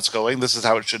 this is how it's going, this is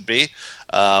how it should be.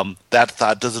 That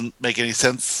thought doesn't make any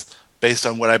sense based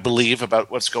on what I believe about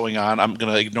what's going on. I'm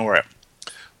going to ignore it.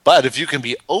 But if you can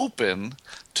be open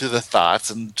to the thoughts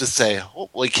and just say, oh,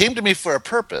 well, it came to me for a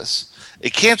purpose.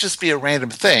 It can't just be a random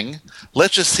thing.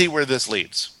 Let's just see where this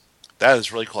leads. That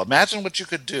is really cool. Imagine what you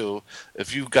could do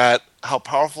if you got how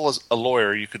powerful as a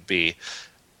lawyer you could be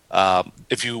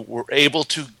if you were able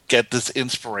to get this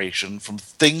inspiration from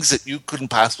things that you couldn't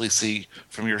possibly see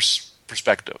from your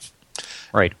perspective.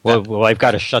 Right. Well, I've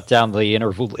got to shut down the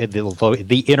inner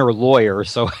lawyer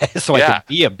so I can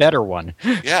be a better one.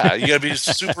 Yeah, you got to be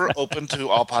super open to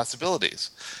all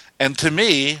possibilities. And to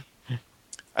me,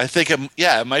 I think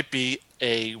it might be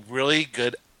a really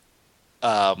good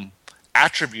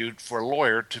attribute for a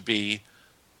lawyer to be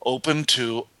open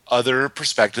to other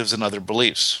perspectives and other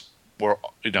beliefs, or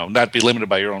not be limited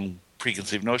by your own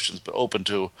preconceived notions, but open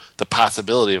to the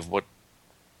possibility of what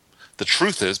the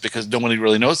truth is, because nobody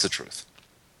really knows the truth.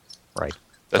 Right.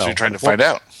 That's what you're trying to find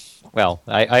out. Well,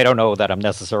 I don't know that I'm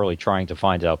necessarily trying to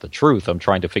find out the truth. I'm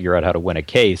trying to figure out how to win a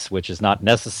case, which is not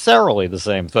necessarily the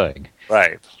same thing.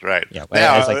 Right. Yeah.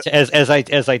 As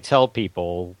I tell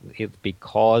people,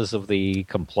 because of the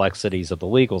complexities of the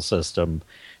legal system,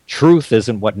 truth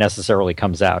isn't what necessarily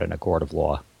comes out in a court of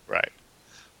law. Right.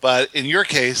 But in your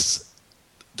case,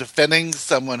 defending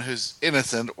someone who's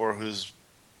innocent or who's,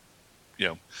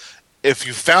 if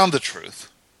you found the truth,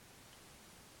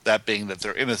 that being that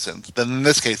they're innocent, then in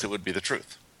this case it would be the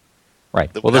truth.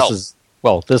 Right.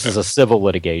 This is a civil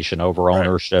litigation over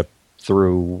ownership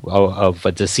of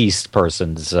a deceased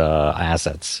person's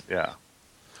assets. Yeah.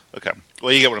 Okay.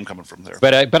 Well, you get what I'm coming from there.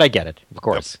 But I get it, of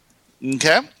course.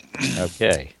 Yep.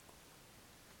 Okay.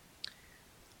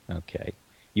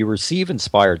 You receive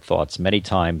inspired thoughts many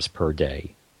times per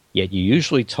day, yet you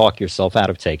usually talk yourself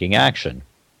out of taking action.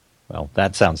 Well,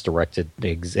 that sounds directed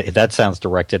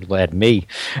at me.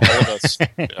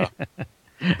 Yeah.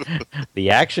 The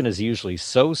action is usually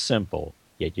so simple,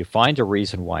 yet you find a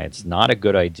reason why it's not a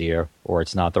good idea or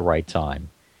it's not the right time.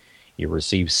 You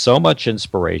receive so much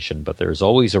inspiration, but there's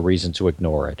always a reason to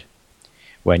ignore it.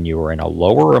 When you are in a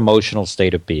lower emotional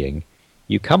state of being,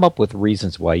 you come up with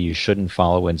reasons why you shouldn't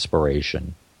follow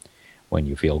inspiration. When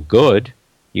you feel good,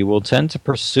 you will tend to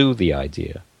pursue the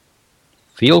idea.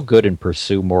 Feel good and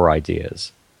pursue more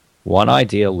ideas. One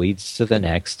idea leads to the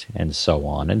next, and so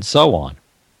on and so on.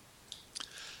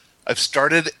 I've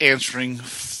started answering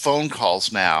phone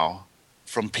calls now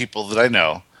from people that I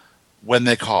know when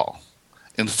they call,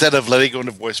 instead of letting it go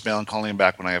into voicemail and calling them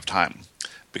back when I have time.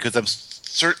 Because I'm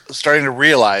starting to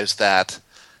realize that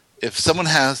if someone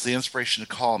has the inspiration to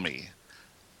call me,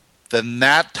 then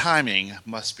that timing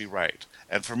must be right.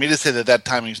 And for me to say that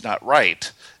timing is not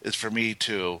right is for me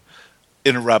to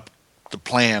interrupt the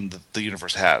plan that the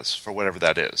universe has for whatever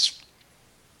that is.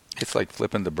 It's like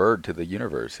flipping the bird to the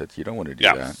universe. You don't want to do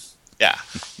that. Yeah.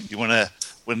 You want to,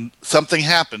 when something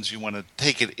happens, you want to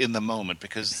take it in the moment,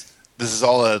 because this is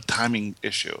all a timing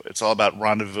issue. It's all about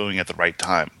rendezvousing at the right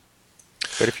time.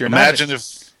 But if you're go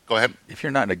ahead. If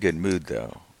you're not in a good mood,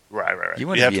 though. Right. You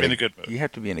have to be in a good mood. You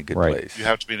have to be in a good place. You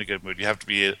have to be in a good mood. You have to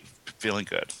be feeling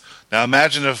good. Now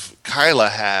imagine if Kyla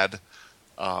had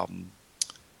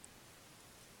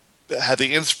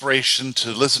the inspiration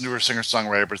to listen to her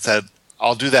singer-songwriter, but said,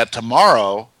 I'll do that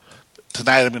tomorrow.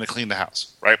 Tonight I'm going to clean the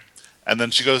house, right? And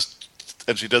then she goes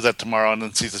and she does that tomorrow and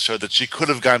then sees the show that she could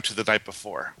have gone to the night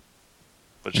before.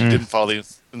 But she didn't follow the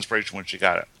inspiration when she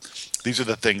got it. These are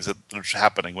the things that are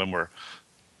happening when we're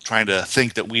trying to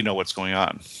think that we know what's going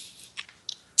on.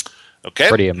 Okay?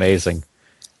 Pretty amazing.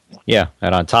 Yeah,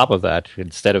 and on top of that,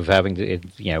 instead of having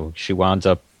to, she wound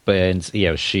up, and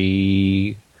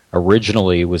she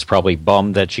originally was probably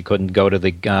bummed that she couldn't go to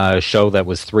the show that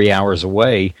was 3 hours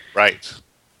away. Right.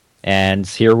 And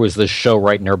here was this show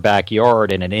right in her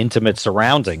backyard in an intimate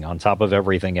surrounding on top of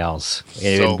everything else,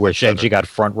 in which and she got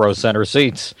front row center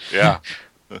seats. Yeah.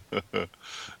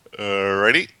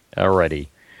 Alrighty.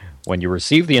 When you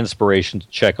received the inspiration to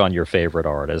check on your favorite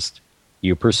artist,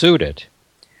 you pursued it.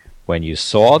 When you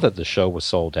saw that the show was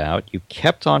sold out, you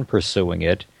kept on pursuing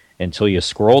it until you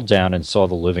scrolled down and saw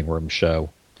the living room show.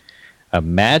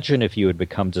 Imagine if you had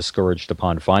become discouraged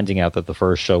upon finding out that the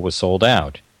first show was sold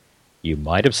out. You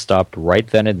might have stopped right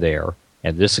then and there,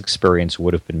 and this experience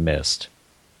would have been missed.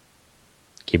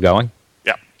 Keep going?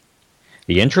 Yeah.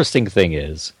 The interesting thing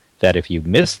is that if you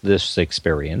missed this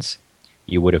experience,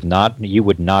 you would not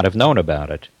have known about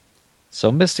it.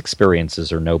 So missed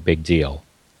experiences are no big deal.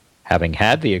 Having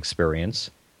had the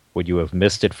experience, would you have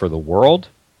missed it for the world?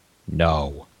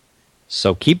 No.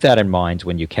 So keep that in mind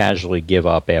when you casually give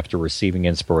up after receiving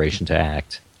inspiration to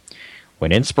act.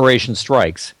 When inspiration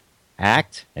strikes,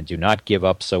 act and do not give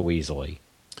up so easily.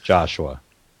 Joshua.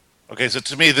 Okay, so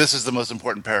to me, this is the most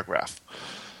important paragraph.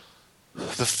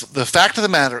 The fact of the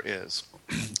matter is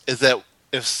that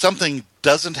if something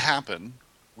doesn't happen,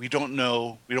 we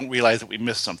don't realize that we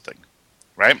missed something,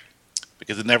 right?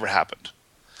 Because it never happened.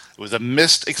 It was a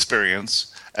missed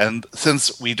experience, and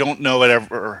since we don't know it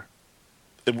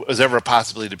was ever a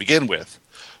possibility to begin with,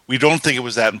 we don't think it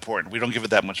was that important. We don't give it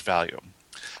that much value.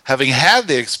 Having had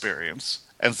the experience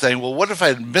and saying, well, what if I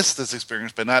had missed this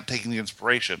experience by not taking the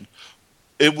inspiration?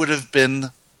 It would have been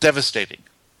devastating.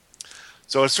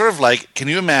 So it's sort of like, can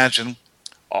you imagine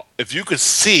if you could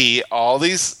see all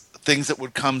these things that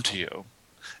would come to you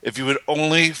if you would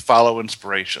only follow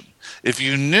inspiration? If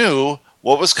you knew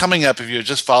what was coming up, if you had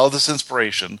just followed this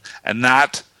inspiration and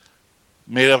not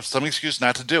made up some excuse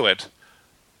not to do it,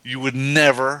 you would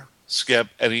never skip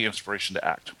any inspiration to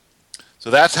act. So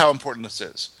that's how important this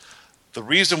is. The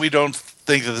reason we don't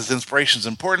think that this inspiration is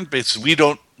important is we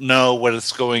don't know what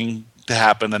is going to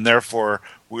happen, and therefore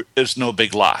there's no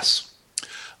big loss.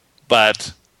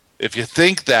 But if you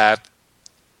think that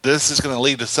this is going to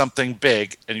lead to something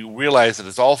big and you realize that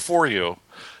it's all for you,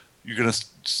 you're going to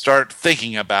start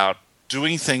thinking about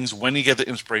doing things when you get the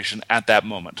inspiration at that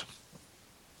moment.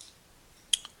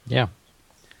 Yeah.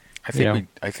 I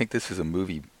think this is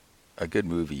a good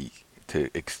movie to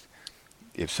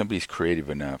if somebody's creative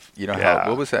enough. You know how,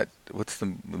 what was that? What's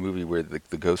the movie where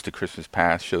the Ghost of Christmas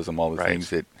Past shows them all the things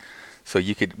that, so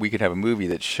we could have a movie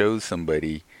that shows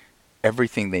somebody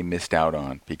everything they missed out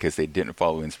on because they didn't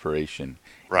follow inspiration.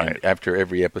 Right. And after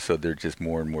every episode, they're just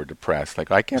more and more depressed.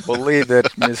 Like, I can't believe that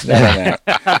you missed out on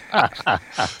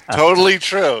that. Totally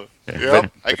true. Yeah.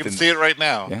 I can see it right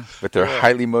now. Yeah, but they're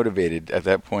highly motivated at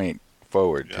that point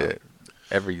forward to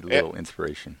every little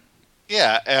inspiration.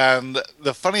 Yeah, and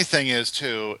the funny thing is,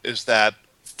 too, is that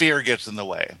fear gets in the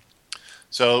way.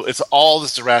 So it's all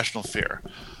this irrational fear.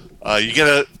 You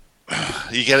get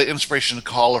an inspiration to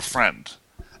call a friend,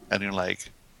 and you're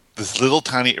like, this little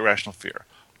tiny irrational fear.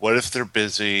 What if they're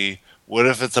busy? What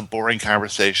if it's a boring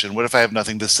conversation? What if I have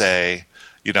nothing to say?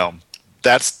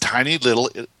 That's tiny little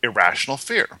irrational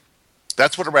fear.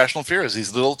 That's what irrational fear is,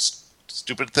 these little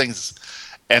stupid things.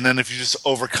 And then if you just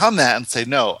overcome that and say,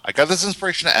 no, I got this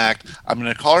inspiration to act, I'm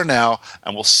going to call her now,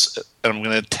 and I'm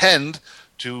going to intend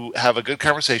to have a good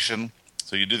conversation.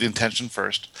 So you do the intention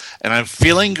first. And I'm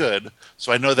feeling good,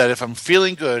 so I know that if I'm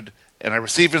feeling good and I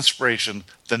receive inspiration,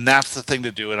 then that's the thing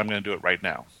to do, and I'm going to do it right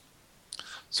now.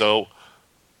 So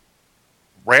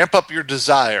ramp up your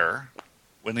desire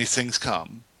when these things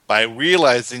come by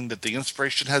realizing that the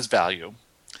inspiration has value,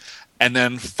 and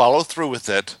then follow through with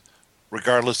it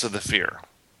regardless of the fear.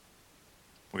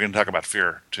 We're going to talk about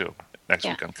fear, too, next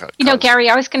week on Cut. Gary,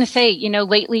 I was going to say,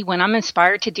 lately when I'm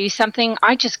inspired to do something,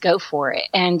 I just go for it.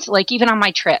 And, even on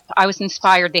my trip, I was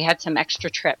inspired. They had some extra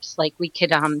trips. Like, we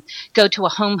could go to a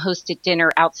home-hosted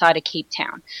dinner outside of Cape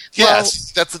Town.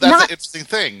 Yes, that's an interesting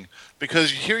thing.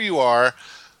 Because here you are,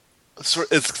 a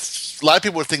lot of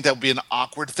people would think that would be an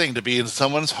awkward thing to be in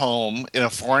someone's home in a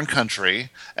foreign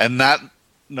country and not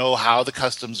know how the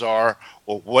customs are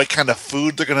or what kind of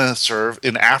food they're going to serve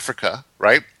in Africa,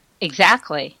 right?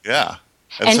 Exactly. Yeah.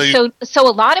 And so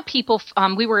a lot of people,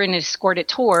 we were in an escorted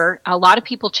tour, a lot of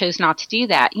people chose not to do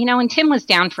that. And Tim was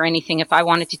down for anything. If I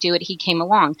wanted to do it, he came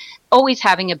along, always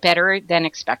having a better than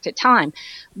expected time.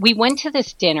 We went to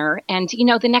this dinner, and,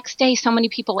 the next day, so many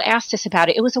people asked us about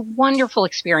it. It was a wonderful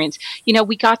experience.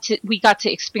 We got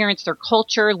to experience their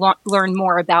culture, learn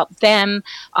more about them,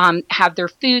 have their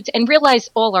foods, and realize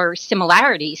all our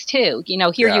similarities, too. You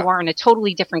are on a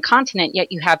totally different continent,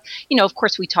 yet you have, of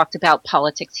course, we talked about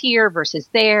politics here versus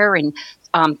there, and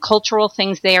cultural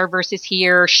things there versus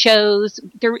here, shows.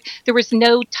 There was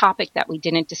no topic that we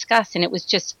didn't discuss, and it was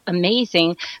just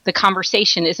amazing, the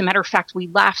conversation. As a matter of fact, we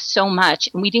laughed so much,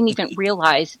 and we didn't even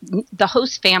realize, the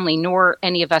host family nor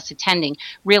any of us attending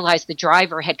realized the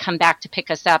driver had come back to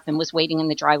pick us up and was waiting in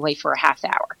the driveway for a half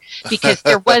hour because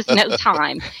there was no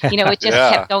time. It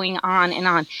just kept going on and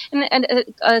on. And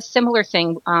a similar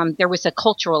thing, there was a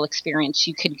cultural experience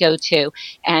you could go to,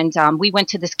 and we went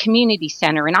to this community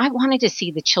center, and I wanted to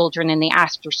see the children in the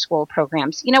after school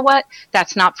programs. You know what?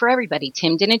 That's not for everybody.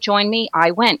 Tim didn't join me.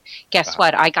 I went. Guess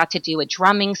what? I got to do a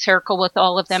drumming circle with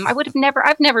all of them. I've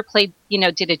never played,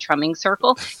 did a drumming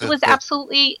circle. It was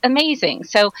absolutely amazing.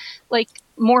 So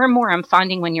more and more I'm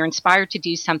finding when you're inspired to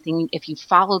do something, if you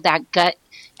follow that gut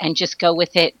and just go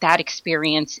with it, that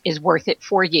experience is worth it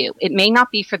for you. It may not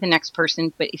be for the next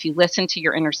person, but if you listen to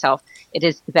your inner self, it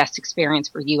is the best experience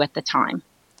for you at the time.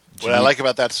 What I like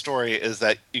about that story is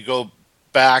that you go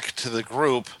back to the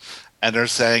group and they're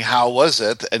saying, how was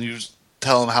it? And you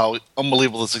tell them how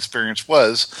unbelievable this experience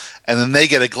was. And then they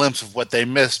get a glimpse of what they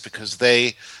missed because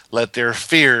they let their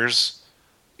fears,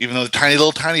 even though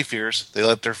they're tiny fears, they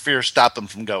let their fears stop them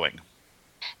from going.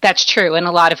 That's true. And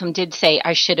a lot of them did say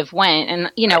I should have went.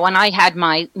 And, when I had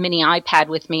my mini iPad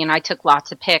with me and I took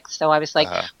lots of pics. So I was like,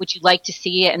 would you like to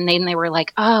see it? And then they were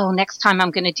like, oh, next time I'm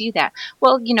going to do that.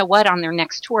 Well, you know what? On their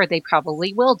next tour, they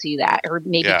probably will do that, or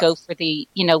maybe go for the,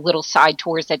 little side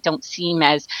tours that don't seem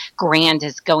as grand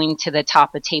as going to the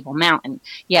top of Table Mountain.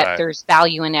 Yet there's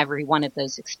value in every one of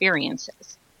those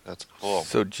experiences. That's cool.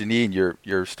 So, Janine,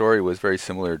 your story was very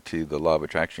similar to the Law of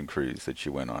Attraction cruise that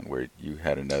you went on, where you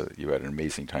had an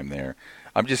amazing time there.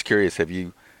 I'm just curious,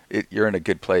 you're in a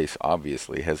good place,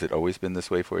 obviously. Has it always been this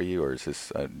way for you, or is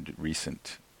this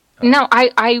recent? No,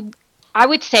 I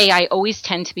would say I always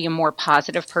tend to be a more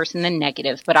positive person than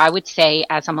negative, but I would say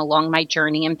as I'm along my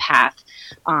journey and path,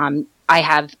 I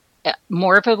have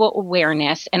more of an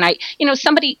awareness. And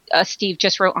somebody, Steve,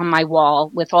 just wrote on my wall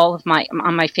with all of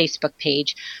on my Facebook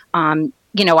page,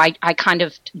 I kind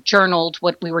of journaled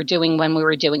what we were doing when we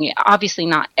were doing it. Obviously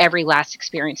not every last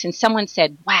experience. And someone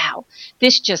said, wow,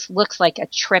 this just looks like a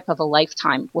trip of a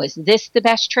lifetime. Was this the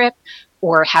best trip?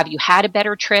 Or have you had a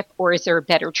better trip? Or is there a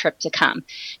better trip to come?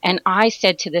 And I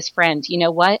said to this friend, you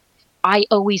know what? I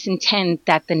always intend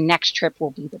that the next trip will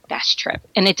be the best trip.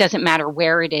 And it doesn't matter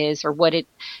where it is or what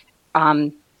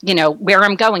where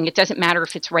I'm going. It doesn't matter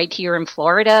if it's right here in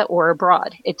Florida or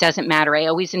abroad. It doesn't matter. I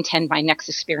always intend my next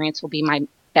experience will be my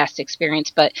best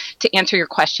experience. But to answer your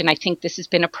question, I think this has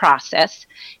been a process.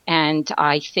 And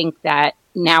I think that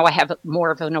now I have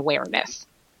more of an awareness.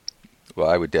 Well,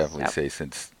 I would definitely say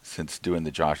since doing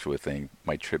the Joshua thing,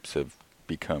 my trips have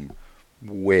become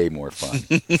way more fun.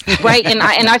 Right. And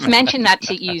I've mentioned that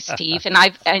to you, Steve. And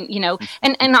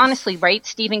and honestly, right,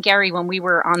 Steve and Gary, when we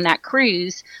were on that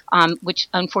cruise, which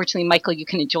unfortunately, Michael, you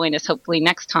can join us hopefully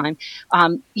next time.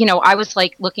 I was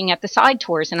like looking at the side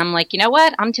tours and I'm like, you know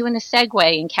what? I'm doing a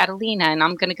Segway in Catalina and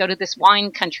I'm going to go to this wine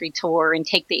country tour and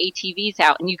take the ATVs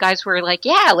out. And you guys were like,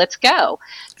 yeah, let's go.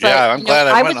 But, I'm glad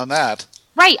I went on that.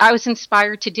 Right. I was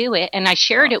inspired to do it and I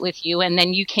shared it with you and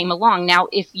then you came along. Now,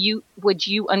 would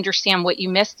you understand what you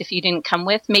missed if you didn't come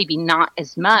with? Maybe not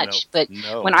as much, but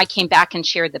when I came back and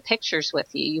shared the pictures with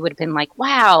you, you would have been like,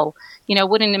 wow,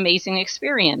 what an amazing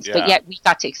experience. Yeah. But yet we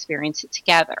got to experience it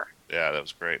together. Yeah, that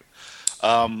was great.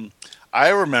 I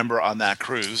remember on that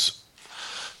cruise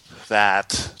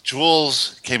that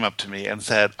Jules came up to me and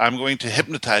said, I'm going to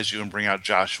hypnotize you and bring out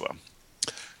Joshua.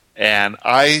 And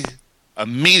I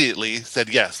immediately said,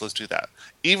 yes, let's do that.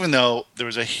 Even though there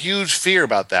was a huge fear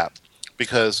about that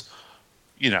because,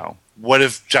 what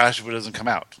if Joshua doesn't come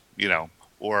out,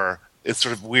 or it's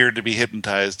sort of weird to be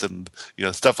hypnotized and,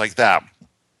 stuff like that.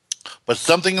 But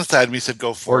something inside me said,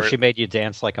 go for it. Or she made you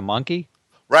dance like a monkey?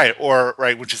 Right. Or,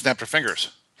 when she snapped her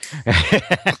fingers.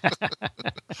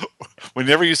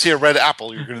 Whenever you see a red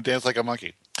apple, you're going to dance like a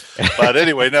monkey. But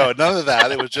anyway, no, none of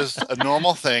that. It was just a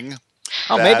normal thing.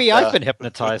 Oh, maybe I've been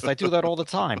hypnotized. I do that all the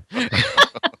time. It's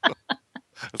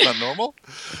not normal?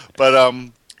 But,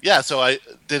 so I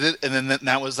did it, and then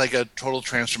that was like a total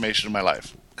transformation in my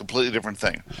life. Completely different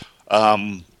thing.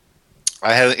 I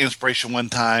had an inspiration one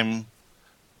time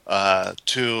I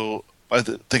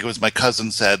think it was my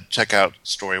cousin said, check out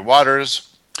Story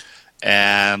Waters,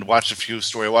 and watched a few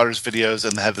Story Waters videos,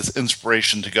 and had this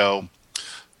inspiration to go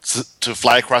to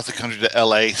fly across the country to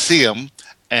L.A., see him,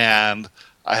 and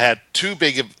I had two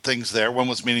big things there. One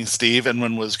was meeting Steve, and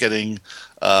one was getting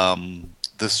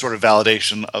this sort of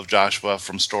validation of Joshua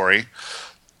from Story,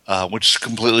 which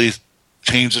completely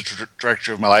changed the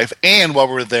trajectory of my life. And while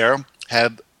we were there,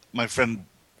 had my friend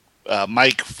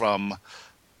Mike from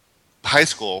high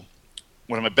school,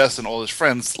 one of my best and oldest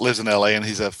friends, lives in LA, and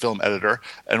he's a film editor.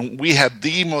 And we had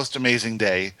the most amazing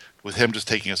day with him just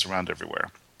taking us around everywhere.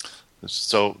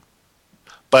 So,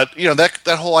 but,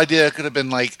 that whole idea could have been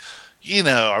like,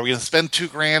 are we going to spend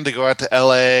 $2,000 to go out to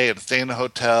LA and stay in a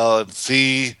hotel and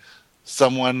see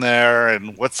someone there?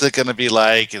 And what's it going to be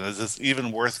like? And is this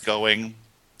even worth going?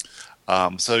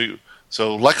 So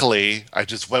luckily, I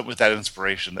just went with that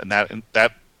inspiration, and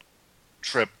that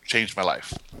trip changed my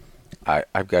life.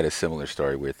 I've got a similar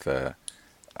story with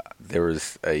there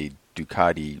was a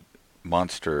Ducati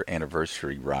Monster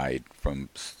anniversary ride from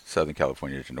Southern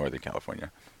California to Northern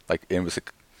California. It was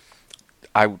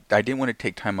I didn't want to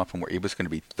take time off from work. It was going to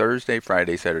be Thursday,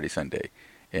 Friday, Saturday, Sunday.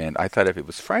 And I thought if it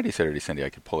was Friday, Saturday, Sunday, I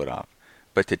could pull it off.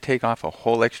 But to take off a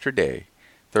whole extra day,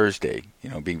 Thursday,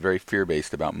 being very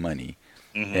fear-based about money,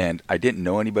 and I didn't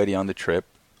know anybody on the trip,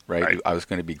 right? I was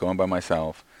going to be going by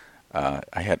myself.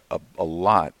 I had a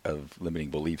lot of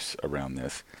limiting beliefs around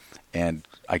this. And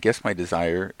I guess my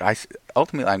desire,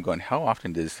 ultimately I'm going, how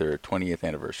often is there a 20th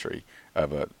anniversary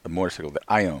of a motorcycle that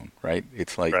I own, right?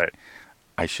 It's like... Right.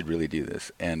 I should really do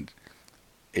this. And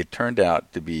it turned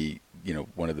out to be,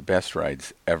 one of the best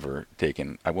rides ever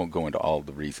taken. I won't go into all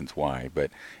the reasons why,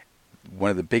 but one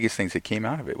of the biggest things that came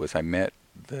out of it was I met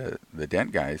the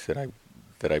dent guys that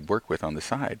I work with on the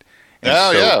side. And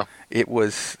yeah. It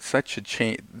was such a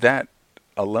change. That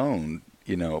alone,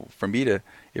 for me to,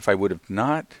 if I would have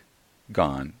not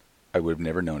gone, I would have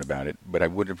never known about it, but I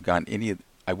would have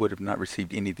not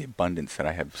received any of the abundance that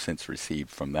I have since received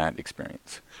from that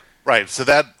experience. Right. So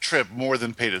that trip more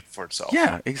than paid it for itself.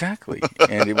 Yeah, exactly.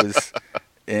 And it was,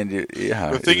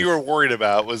 the thing you were worried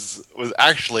about was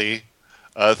actually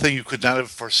a thing you could not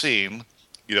have foreseen.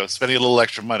 Spending a little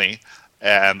extra money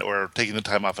or taking the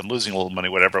time off and losing a little money,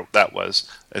 whatever that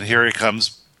was. And here he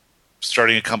comes,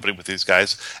 starting a company with these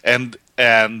guys, and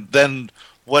then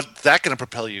what's that going to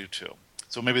propel you to?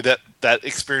 So maybe that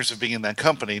experience of being in that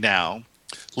company now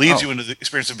leads you into the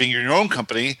experience of being in your own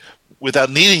company without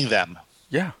needing them.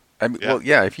 Yeah. Well,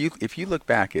 yeah. If you look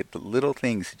back at the little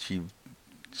things that you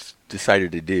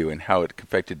decided to do and how it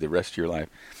affected the rest of your life,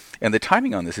 and the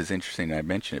timing on this is interesting. And I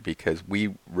mention it because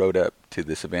we rode up to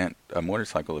this event, a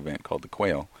motorcycle event called the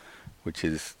Quail, which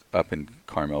is up in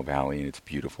Carmel Valley, and it's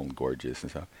beautiful and gorgeous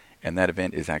and stuff. And that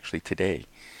event is actually today.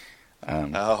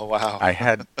 Oh wow! I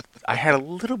had a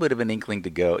little bit of an inkling to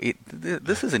go.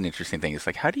 This is an interesting thing. It's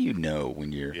like, how do you know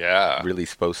when you're really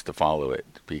supposed to follow it?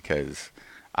 Because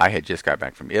I had just got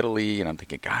back from Italy, and I'm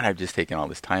thinking, God, I've just taken all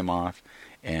this time off,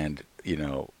 and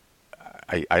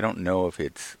I don't know if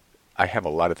it's. I have a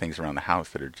lot of things around the house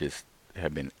that are just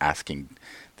have been asking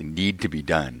the need to be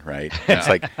done. Right? Yeah. It's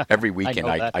like every weekend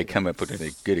I come up with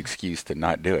a good excuse to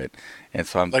not do it, and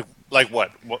so I'm like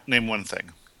what? Name one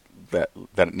thing.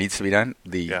 That needs to be done.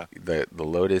 The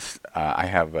Lotus. I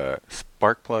have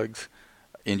spark plugs,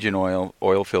 engine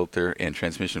oil filter, and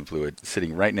transmission fluid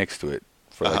sitting right next to it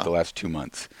for like the last 2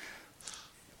 months.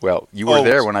 Well, you were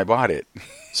there when I bought it.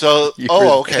 So,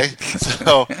 okay.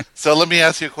 So let me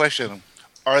ask you a question: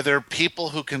 are there people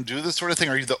who can do this sort of thing,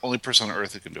 or are you the only person on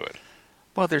Earth who can do it?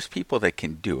 Well, there's people that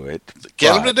can do it.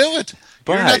 Get them to do it.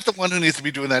 You're not the one who needs to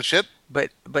be doing that shit.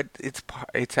 But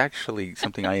it's actually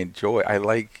something I enjoy. I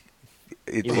like.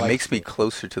 It makes me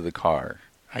closer to the car.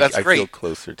 That's great. I feel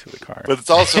closer to the car. But it's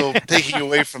also taking you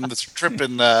away from this trip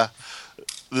in this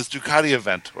Ducati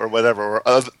event or whatever, or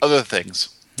other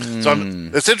things. So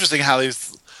it's interesting how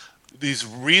these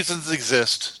reasons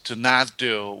exist to not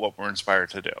do what we're inspired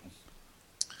to do.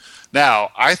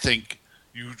 Now, I think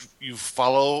you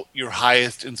follow your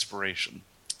highest inspiration.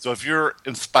 So if you're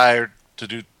inspired to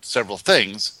do several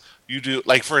things, you do,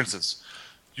 like for instance,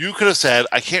 you could have said,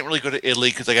 I can't really go to Italy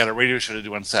because I got a radio show to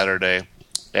do on Saturday.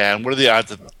 And what are the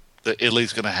odds that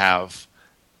Italy's going to have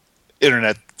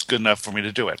internet that's good enough for me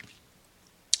to do it?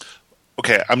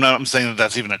 Okay, I'm saying that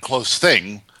that's even a close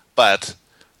thing, but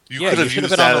you could have used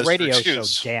that as your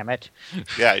excuse. Show, damn it.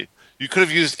 Yeah, you could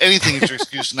have used anything as your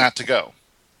excuse not to go.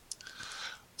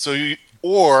 So you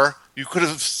could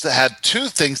have had two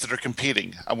things that are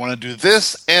competing. I want to do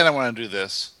this and I want to do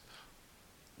this.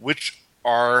 Which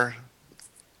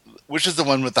is the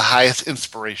one with the highest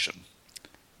inspiration?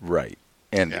 Right.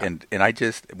 And I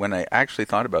just, when I actually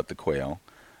thought about the Quail,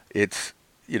 it's,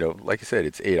 like I said,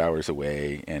 it's 8 hours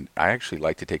away, and I actually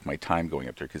like to take my time going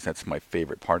up there because that's my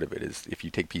favorite part of it is if you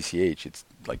take PCH, it's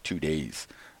like 2 days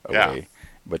away. Yeah.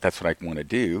 But that's what I want to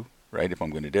do, right, if I'm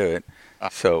going to do it.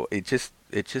 So it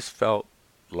just felt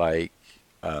like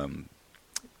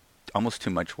almost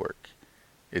too much work.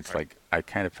 It's like I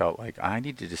kind of felt like I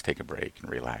need to just take a break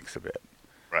and relax a bit.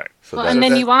 Right. So and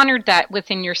then you honored that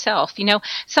within yourself.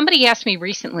 Somebody asked me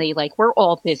recently, like, we're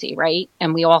all busy, right?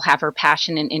 And we all have our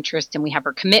passion and interest, and we have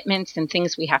our commitments and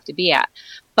things we have to be at.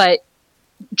 But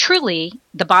truly,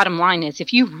 the bottom line is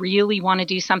if you really want to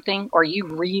do something or you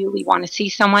really want to see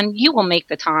someone, you will make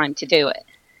the time to do it.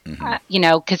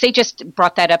 Mm-hmm. Because they just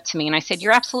brought that up to me, and I said,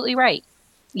 you're absolutely right.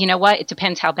 You know what? It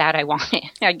depends how bad I want it,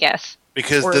 I guess.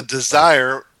 Because the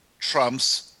desire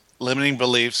trumps limiting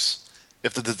beliefs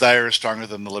if the desire is stronger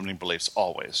than the limiting beliefs,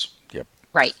 always. Yep.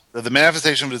 Right. The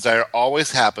manifestation of desire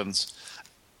always happens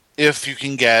if you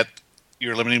can get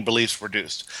your limiting beliefs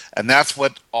reduced. And that's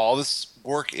what all this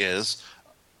work is,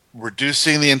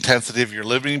 reducing the intensity of your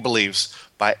limiting beliefs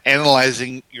by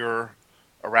analyzing your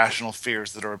irrational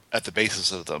fears that are at the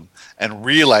basis of them and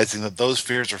realizing that those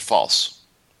fears are false.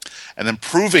 And then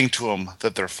proving to them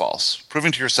that they're false,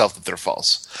 proving to yourself that they're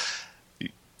false.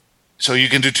 So you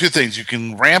can do two things. You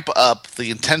can ramp up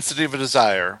the intensity of a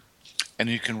desire, and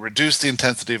you can reduce the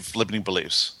intensity of limiting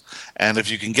beliefs. And if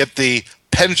you can get the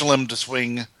pendulum to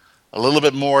swing a little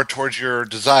bit more towards your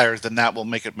desires, then that will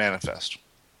make it manifest.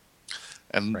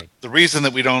 And the reason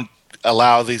that we don't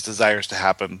allow these desires to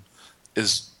happen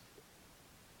is,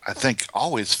 I think,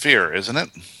 always fear, isn't it?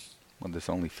 Well, there's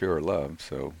only fear or love,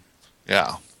 so...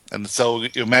 Yeah. And so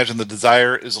you imagine the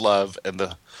desire is love and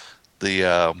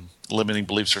the limiting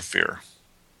beliefs are fear.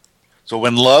 So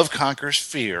when love conquers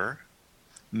fear,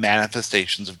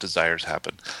 manifestations of desires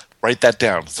happen. Write that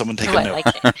down. Someone take a note.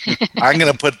 Like I'm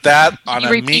going to put that on a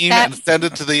meme that? and send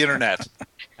it to the internet.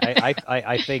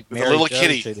 I think With a little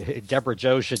kitty. Deborah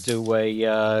Jo should do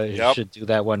Yep. should do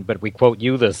that one, but we quote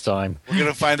you this time. We're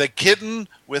going to find a kitten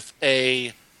with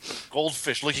a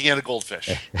goldfish, looking at a goldfish.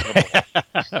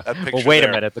 That picture Well, wait a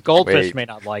there. minute. The goldfish Wait. may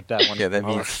not like that one. Yeah, that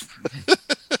means...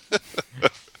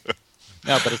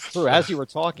 No, but it's true. As you were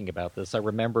talking about this, I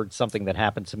remembered something that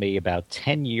happened to me about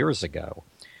 10 years ago.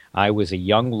 I was a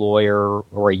young lawyer,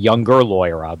 or a younger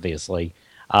lawyer, obviously,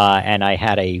 and I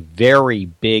had a very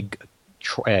big,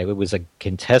 it was a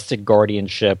contested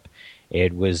guardianship.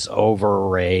 It was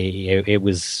over it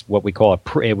was what we call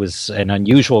it was an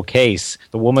unusual case.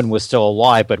 The woman was still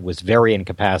alive, but was very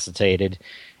incapacitated,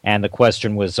 and the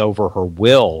question was over her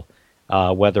will,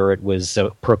 whether it was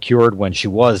procured when she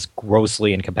was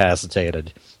grossly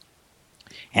incapacitated.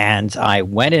 And I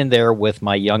went in there with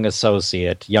my younger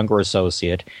associate,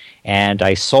 and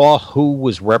I saw who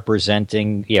was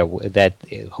representing,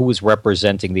 who was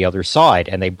representing the other side,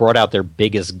 and they brought out their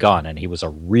biggest gun, and he was a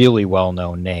really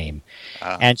well-known name.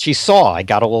 And she saw, I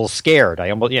got a little scared.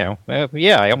 I almost,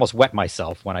 I almost wet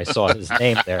myself when I saw his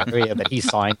name there that he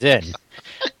signed in.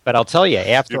 But I'll tell you,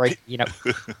 after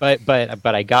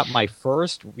but I got my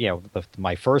first,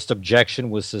 my first objection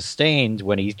was sustained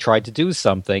when he tried to do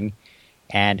something.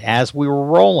 And as we were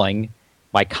rolling,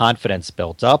 my confidence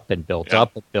built up and built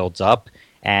up and built up,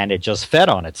 and it just fed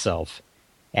on itself.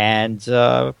 And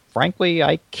frankly,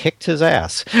 I kicked his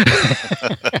ass.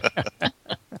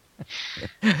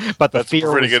 But That's a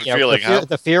pretty good feeling,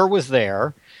 the fear was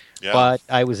there, but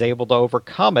I was able to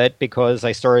overcome it because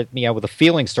I started, the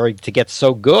feeling started to get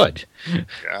so good.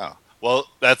 Yeah. Well,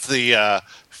 that's the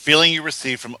feeling you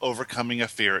receive from overcoming a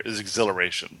fear is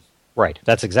exhilaration. Right.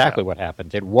 That's exactly what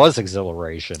happened. It was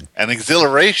exhilaration. And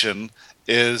exhilaration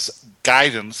is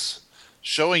guidance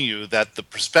showing you that the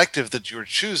perspective that you're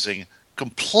choosing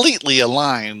completely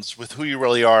aligns with who you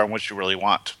really are and what you really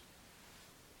want.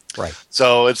 Right.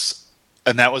 So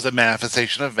and that was a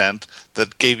manifestation event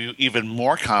that gave you even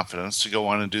more confidence to go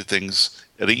on and do things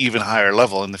at an even higher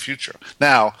level in the future.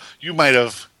 Now, you might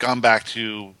have gone back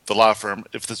to the law firm,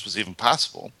 if this was even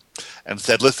possible, and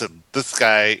said, listen, this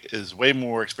guy is way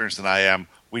more experienced than I am.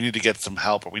 We need to get some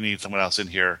help, or we need someone else in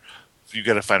here. You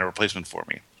got to find a replacement for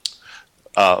me.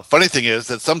 Funny thing is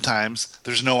that sometimes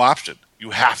there's no option.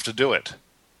 You have to do it,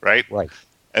 right? Right.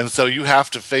 And so you have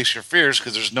to face your fears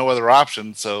because there's no other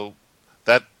option. So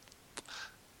that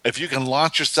if you can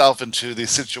launch yourself into these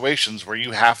situations where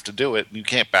you have to do it and you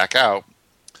can't back out,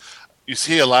 you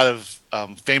see a lot of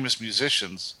famous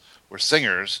musicians or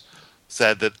singers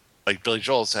said that, like Billy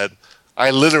Joel said,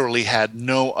 I literally had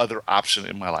no other option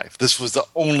in my life. This was the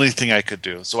only thing I could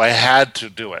do. So I had to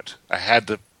do it. I had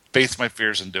to face my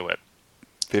fears and do it.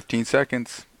 15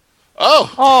 seconds.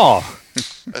 Oh!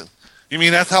 You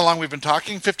mean that's how long we've been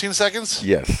talking? 15 seconds?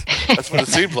 Yes. That's what it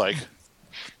seemed like.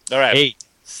 All right. 8,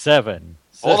 7.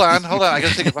 Hold on. I got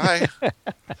to say goodbye.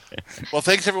 Well,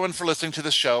 thanks everyone for listening to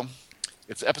this show.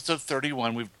 It's episode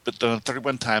 31. We've done it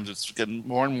 31 times. It's getting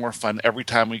more and more fun every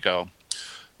time we go.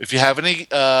 If you have any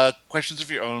questions of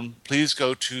your own, please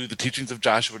go to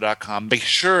theteachingsofjoshua.com. Make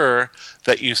sure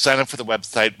that you sign up for the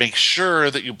website. Make sure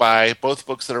that you buy both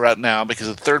books that are out now, because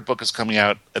the third book is coming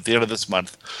out at the end of this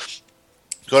month.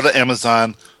 Go to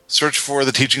Amazon, search for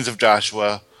The Teachings of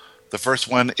Joshua. The first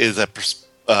one is a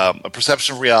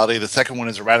perception of reality. The second one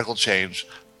is a radical change.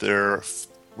 They're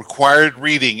required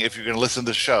reading if you're going to listen to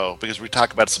the show, because we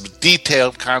talk about some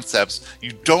detailed concepts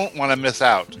you don't want to miss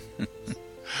out.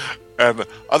 And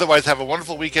otherwise, have a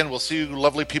wonderful weekend. We'll see you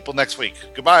lovely people next week.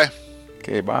 Goodbye.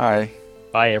 Okay, bye.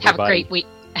 Bye, everybody. Have a great week.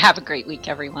 Have a great week,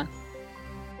 everyone.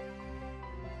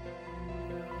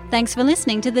 Thanks for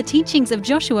listening to the Teachings of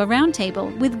Joshua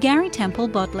Roundtable with Gary Temple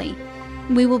Bodley.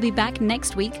 We will be back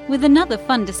next week with another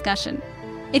fun discussion.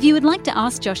 If you would like to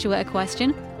ask Joshua a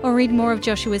question or read more of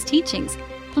Joshua's teachings,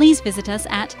 please visit us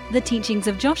at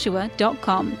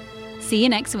theteachingsofjoshua.com. See you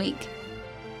next week.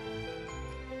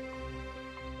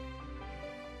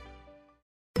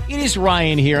 It is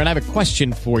Ryan here, and I have a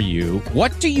question for you.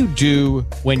 What do you do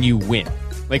when you win?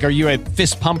 Like, are you a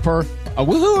fist pumper? A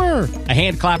woohooer, a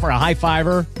hand clapper, a high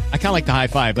fiver. I kind of like the high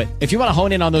five, but if you want to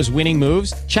hone in on those winning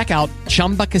moves, check out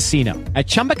Chumba Casino. At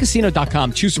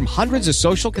ChumbaCasino.com, choose from hundreds of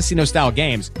social casino style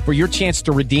games for your chance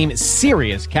to redeem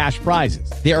serious cash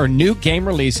prizes. There are new game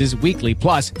releases weekly,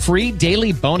 plus free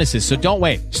daily bonuses. So don't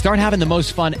wait. Start having the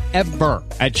most fun ever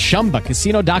at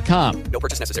ChumbaCasino.com. No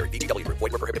purchase necessary. VGW Group.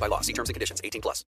 Void where prohibited by law. See terms and conditions. 18+.